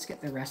 Okay, let's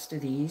get the rest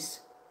of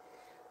these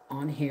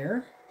on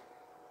here.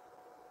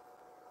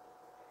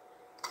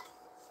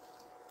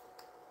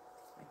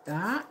 Like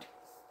that.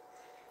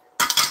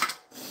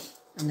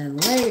 And then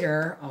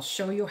later, I'll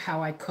show you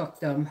how I cook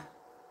them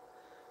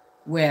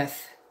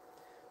with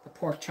the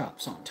pork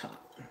chops on top.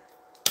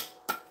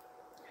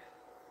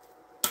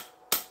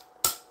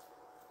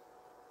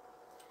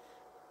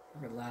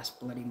 Every last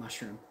bloody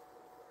mushroom.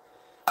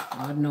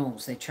 God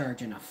knows they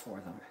charge enough for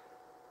them.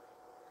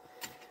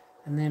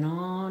 And then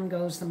on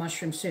goes the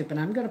mushroom soup. And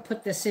I'm going to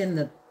put this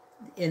in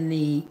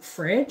the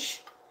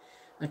fridge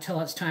until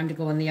it's time to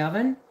go in the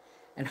oven.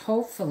 And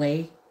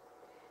hopefully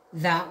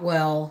that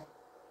will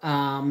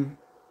allow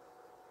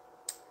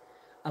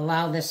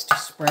this to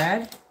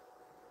spread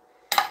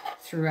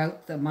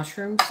throughout the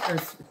mushrooms,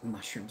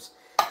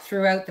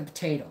 throughout the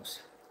potatoes.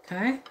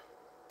 Okay?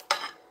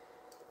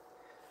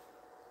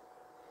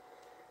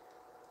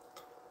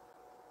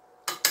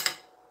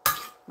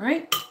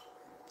 Right?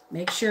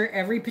 Make sure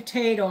every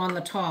potato on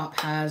the top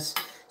has,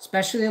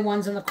 especially the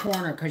ones in the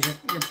corner, because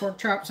your pork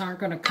chops aren't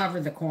going to cover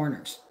the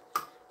corners.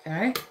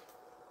 Okay?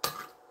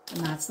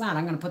 And that's that.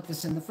 I'm going to put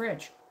this in the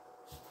fridge.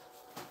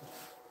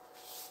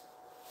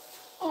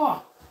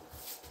 Oh.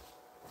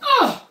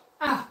 Oh.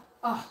 Ah.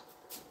 Oh.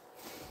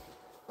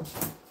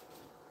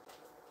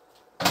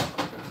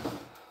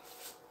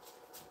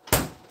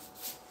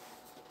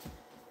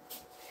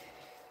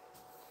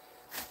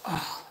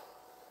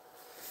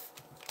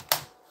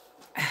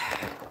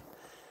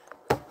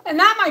 And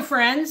that, my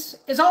friends,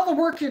 is all the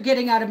work you're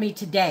getting out of me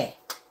today.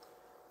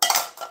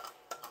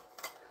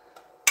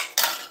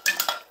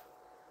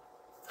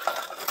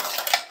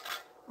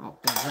 Oh,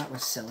 God, that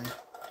was silly.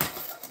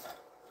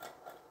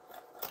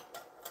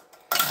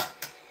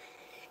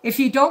 If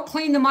you don't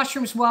clean the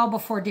mushrooms well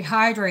before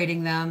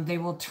dehydrating them, they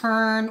will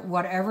turn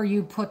whatever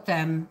you put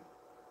them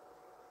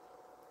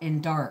in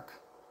dark.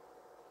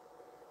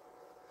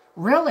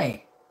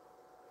 Really?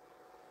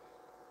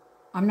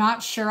 I'm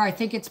not sure. I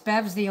think it's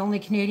Bev's the only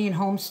Canadian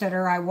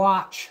homesteader I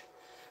watch.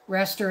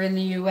 Rest are in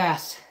the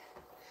U.S.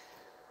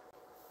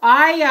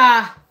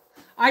 I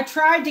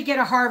tried to get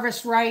a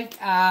Harvest Right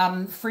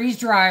freeze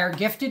dryer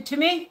gifted to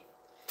me,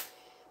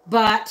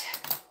 but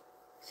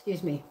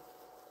excuse me,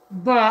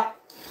 but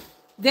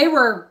they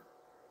were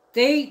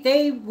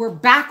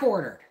back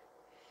ordered,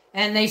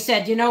 and they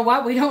said, you know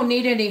what? We don't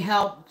need any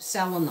help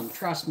selling them.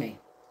 Trust me.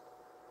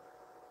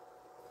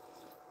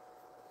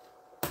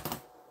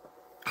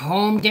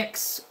 Home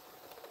Dix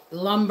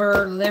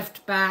lumber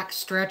lift back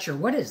stretcher.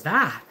 What is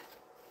that?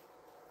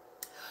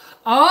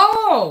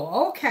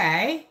 Oh,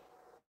 okay.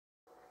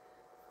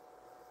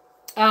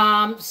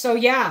 So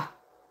yeah.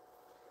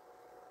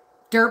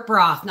 Dirt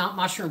broth, not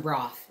mushroom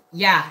broth.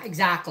 Yeah,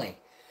 exactly.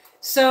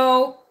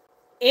 So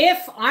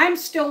if I'm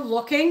still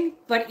looking,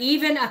 but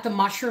even at the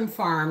mushroom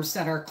farms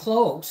that are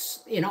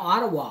close in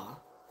Ottawa,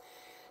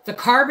 the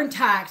carbon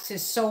tax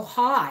is so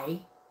high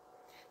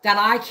that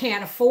I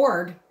can't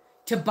afford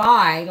to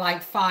buy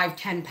like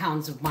 5-10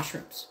 pounds of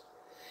mushrooms.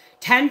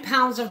 10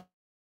 pounds of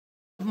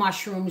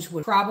mushrooms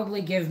would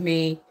probably give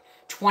me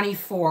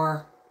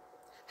 24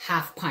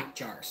 half-pint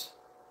jars.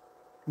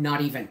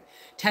 Not even.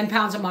 10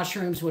 pounds of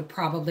mushrooms would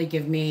probably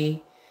give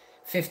me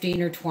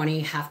 15 or 20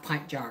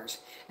 half-pint jars.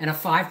 And a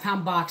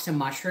 5-pound box of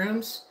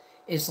mushrooms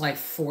is like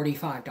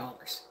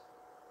 $45.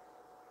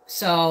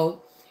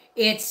 So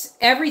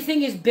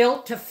everything is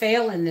built to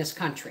fail in this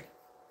country,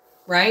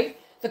 right?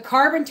 The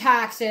carbon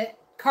tax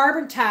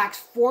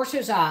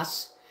forces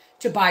us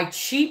to buy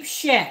cheap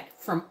shit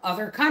from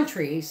other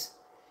countries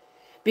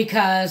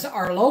because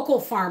our local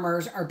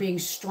farmers are being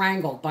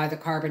strangled by the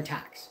carbon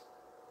tax.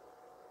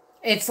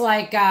 It's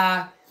like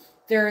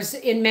there's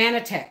in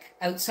Manotick,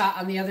 outside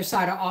on the other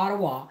side of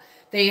Ottawa,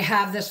 they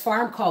have this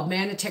farm called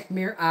Manotick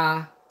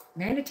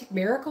Manatic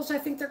Miracles, I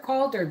think they're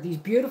called. They're these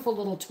beautiful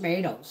little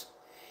tomatoes.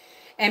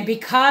 And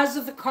because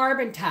of the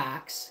carbon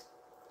tax,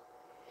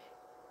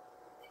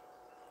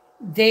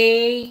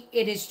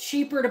 it is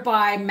cheaper to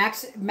buy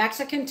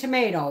Mexican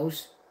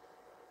tomatoes,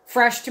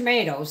 fresh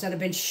tomatoes that have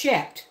been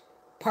shipped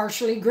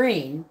partially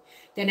green,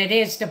 than it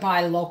is to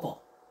buy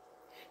local.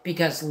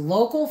 Because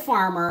local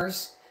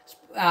farmers,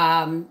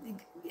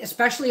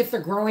 especially if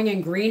they're growing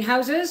in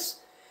greenhouses,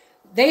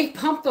 they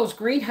pump those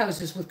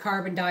greenhouses with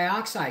carbon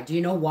dioxide. Do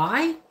you know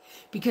why?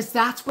 Because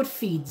that's what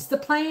feeds the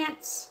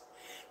plants.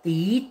 They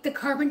eat the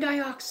carbon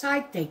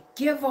dioxide, they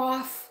give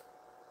off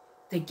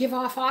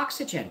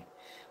oxygen.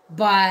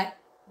 But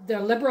the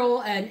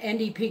Liberal and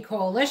NDP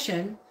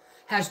coalition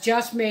has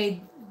just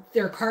made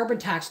their carbon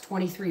tax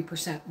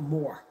 23%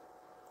 more.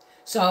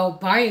 So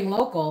buying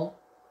local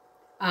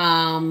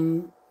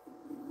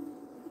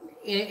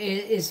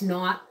is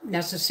not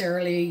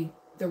necessarily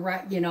the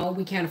right,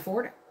 we can't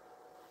afford it.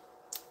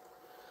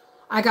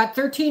 I got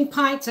 13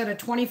 pints out of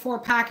 24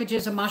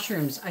 packages of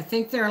mushrooms. I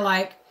think they're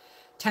like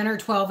 10 or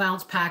 12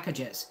 ounce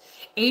packages.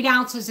 8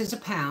 ounces is a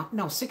pound.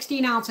 No,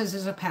 16 ounces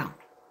is a pound.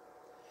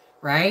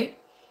 Right?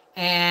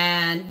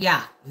 And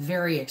yeah,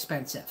 very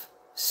expensive.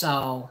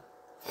 So,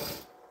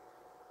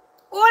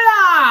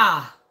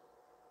 Ola!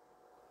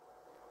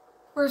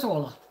 Where's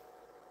Ola?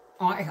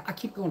 Oh, I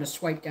keep going to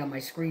swipe down my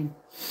screen.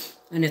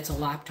 And it's a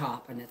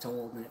laptop and it's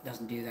old and it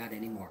doesn't do that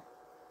anymore.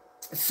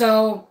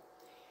 So,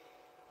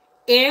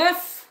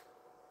 if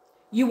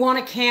you want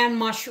to can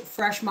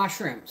fresh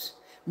mushrooms,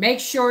 make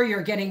sure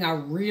you're getting a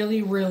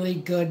really, really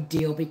good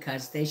deal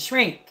because they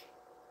shrink.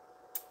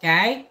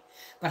 Okay?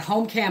 But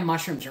home canned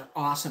mushrooms are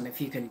awesome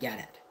if you can get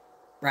it.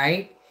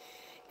 Right?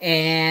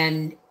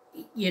 And,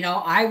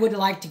 I would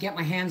like to get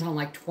my hands on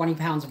like 20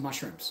 pounds of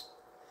mushrooms.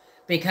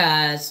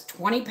 Because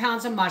 20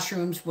 pounds of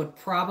mushrooms would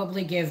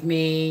probably give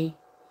me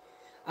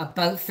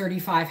about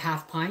 35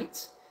 half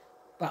pints.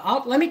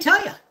 But let me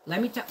tell you.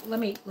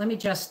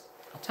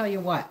 I'll tell you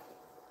what.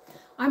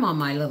 I'm on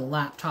my little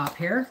laptop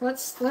here.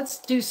 Let's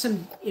do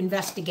some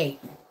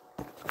investigating.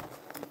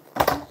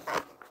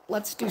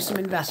 Let's do some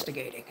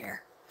investigating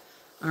here.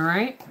 All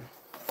right.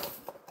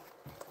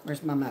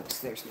 Where's my mouse?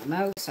 There's my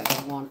mouse. I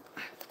don't want.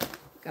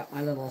 Got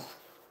my little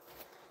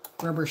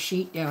rubber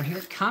sheet down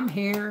here. Come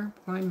here,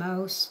 my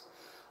mouse.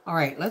 All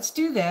right. Let's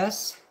do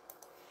this,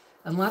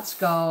 and let's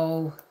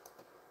go.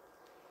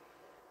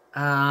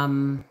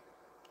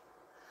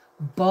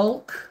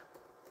 Bulk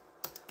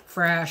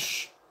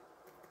fresh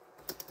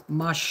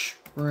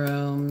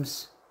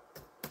mushrooms,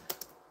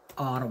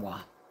 Ottawa.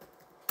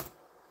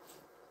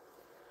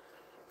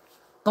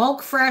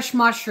 Bulk fresh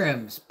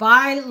mushrooms.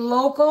 Buy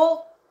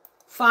local,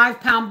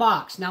 5-pound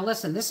box. Now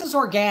listen, this is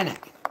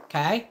organic,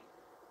 okay?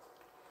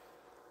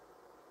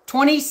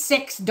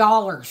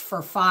 $26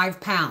 for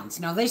 5 pounds.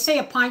 Now they say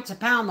a pint's a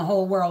pound the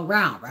whole world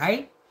round,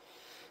 right?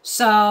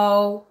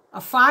 So a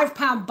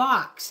 5-pound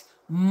box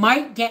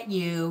might get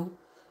you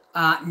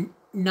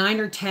 9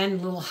 or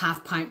 10 little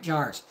half-pint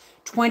jars.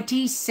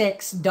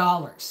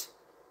 $26.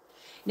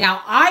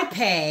 Now, I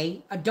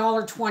pay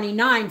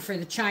 $1.29 for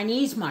the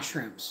Chinese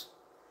mushrooms.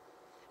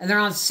 And they're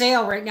on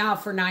sale right now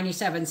for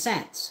 97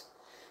 cents.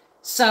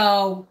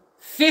 So,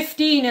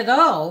 15 of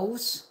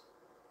those,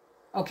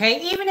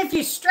 okay, even if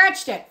you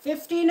stretched it,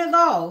 15 of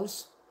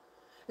those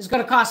is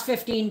going to cost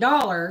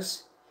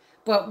 $15.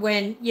 But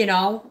when,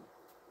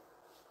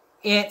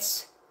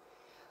 it's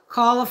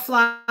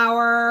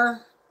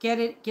cauliflower,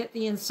 get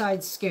the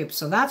inside scoop.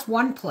 So that's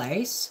one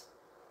place.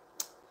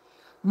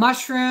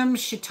 Mushrooms,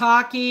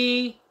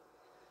 shiitake,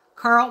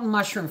 Carlton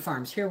Mushroom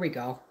Farms. Here we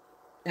go.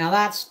 Now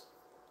that's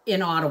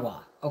in Ottawa,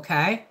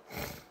 okay?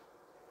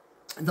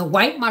 The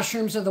white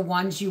mushrooms are the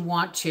ones you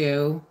want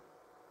to.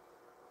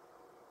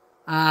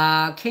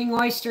 King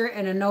Oyster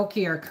and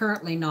Enoki are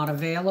currently not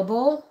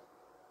available.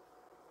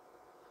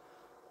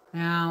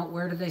 Now,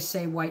 where do they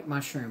say white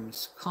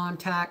mushrooms?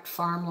 Contact,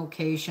 farm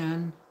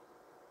location.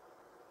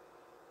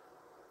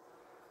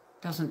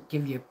 Doesn't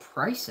give you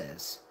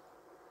prices.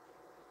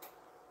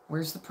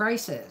 Where's the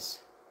prices?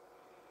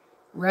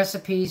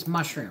 Recipes,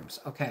 mushrooms.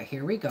 Okay,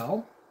 here we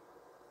go.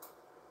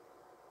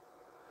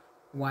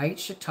 White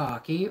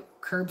shiitake,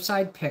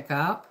 curbside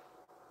pickup,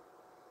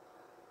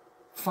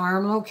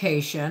 farm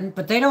location,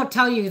 but they don't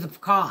tell you the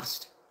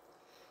cost.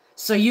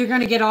 So you're going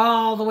to get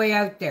all the way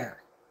out there.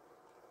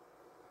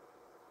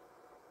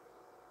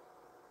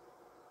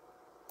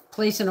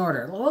 Place an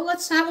order. Well,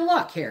 let's have a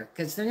look here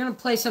because they're going to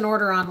place an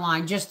order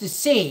online just to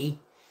see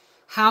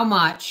how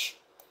much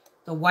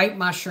the white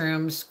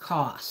mushrooms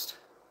cost.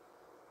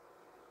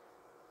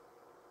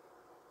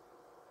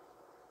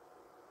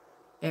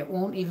 It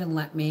won't even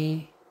let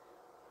me.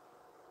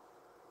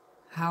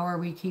 How are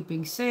we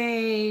keeping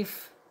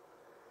safe?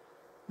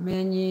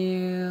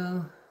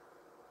 Menu.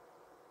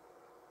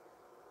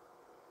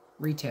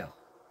 Retail.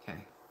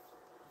 Okay.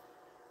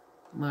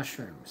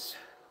 Mushrooms.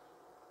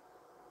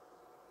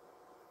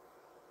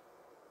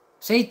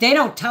 See, they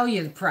don't tell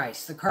you the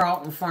price, the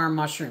Carlton Farm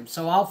mushrooms,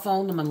 so I'll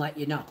phone them and let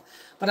you know.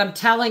 But I'm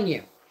telling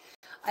you,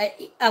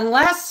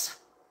 unless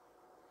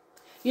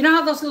You know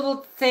how those little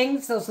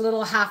things, those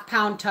little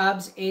half-pound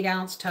tubs,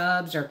 8-ounce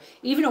tubs, or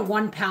even a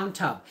 1-pound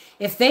tub,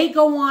 if they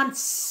go on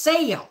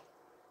sale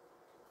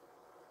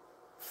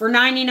for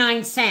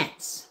 99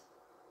 cents,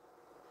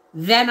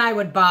 then I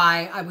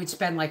would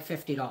spend like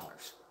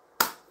 $50.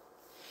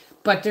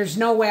 But there's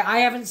no way, I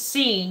haven't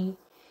seen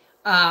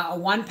a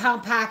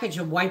 1-pound package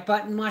of white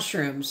button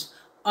mushrooms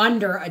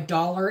under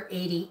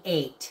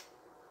 $1.88.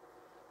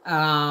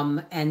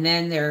 And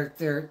then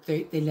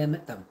they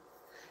limit them.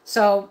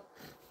 So,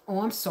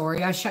 oh, I'm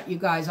sorry, I shut you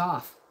guys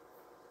off.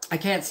 I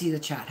can't see the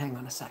chat. Hang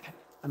on a second.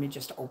 Let me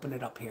just open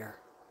it up here.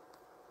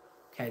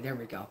 Okay, there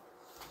we go.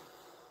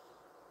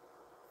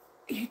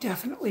 You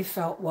definitely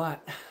felt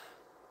what?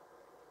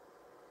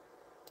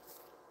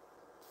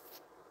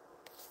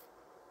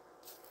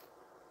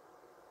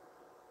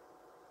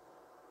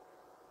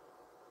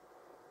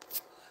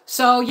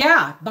 So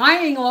yeah,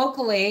 buying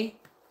locally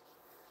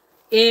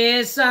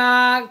is,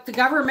 the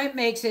government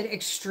makes it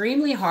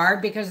extremely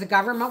hard because the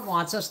government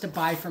wants us to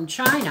buy from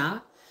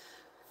China.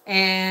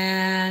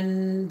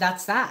 And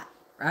that's that,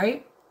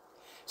 right?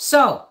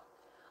 So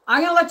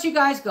I'm going to let you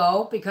guys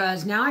go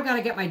because now I got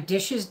to get my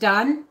dishes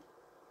done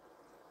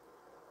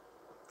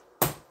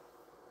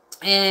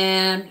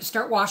and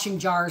start washing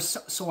jars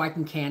so I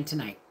can can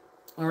tonight.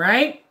 All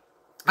right?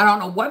 I don't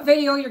know what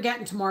video you're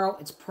getting tomorrow.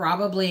 It's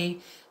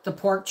probably the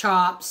pork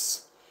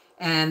chops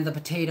and the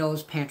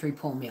potatoes pantry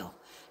pull meal.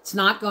 It's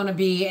not going to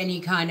be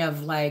any kind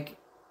of like,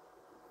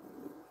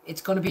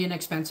 it's going to be an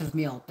expensive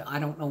meal. I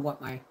don't know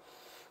what my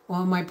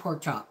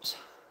pork chops.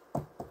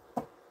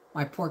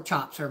 My pork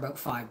chops are about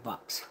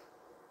 $5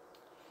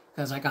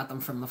 because I got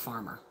them from the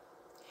farmer.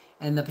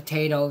 And the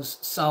potatoes.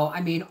 So,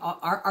 I mean,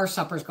 our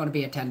supper is going to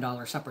be a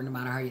 $10 supper no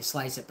matter how you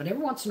slice it. But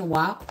every once in a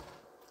while,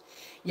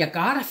 you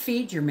got to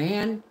feed your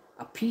man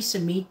a piece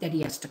of meat that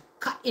he has to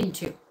cut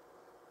into.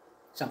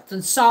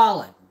 Something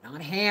solid, not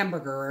a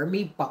hamburger or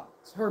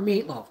meatballs or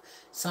meatloaf.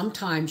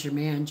 Sometimes your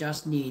man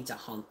just needs a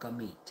hunk of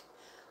meat.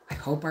 I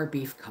hope our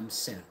beef comes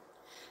soon.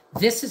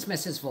 This is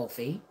Mrs.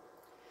 Wolfie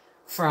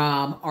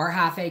from our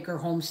half-acre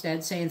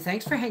homestead saying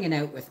thanks for hanging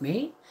out with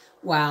me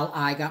while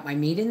I got my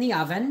meat in the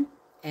oven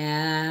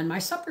and my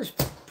supper's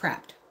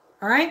prepped.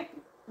 All right?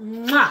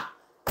 Mwah!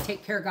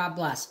 Take care. God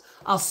bless.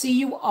 I'll see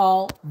you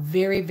all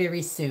very,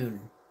 very soon.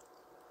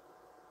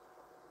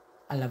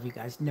 I love you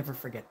guys. Never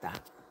forget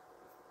that.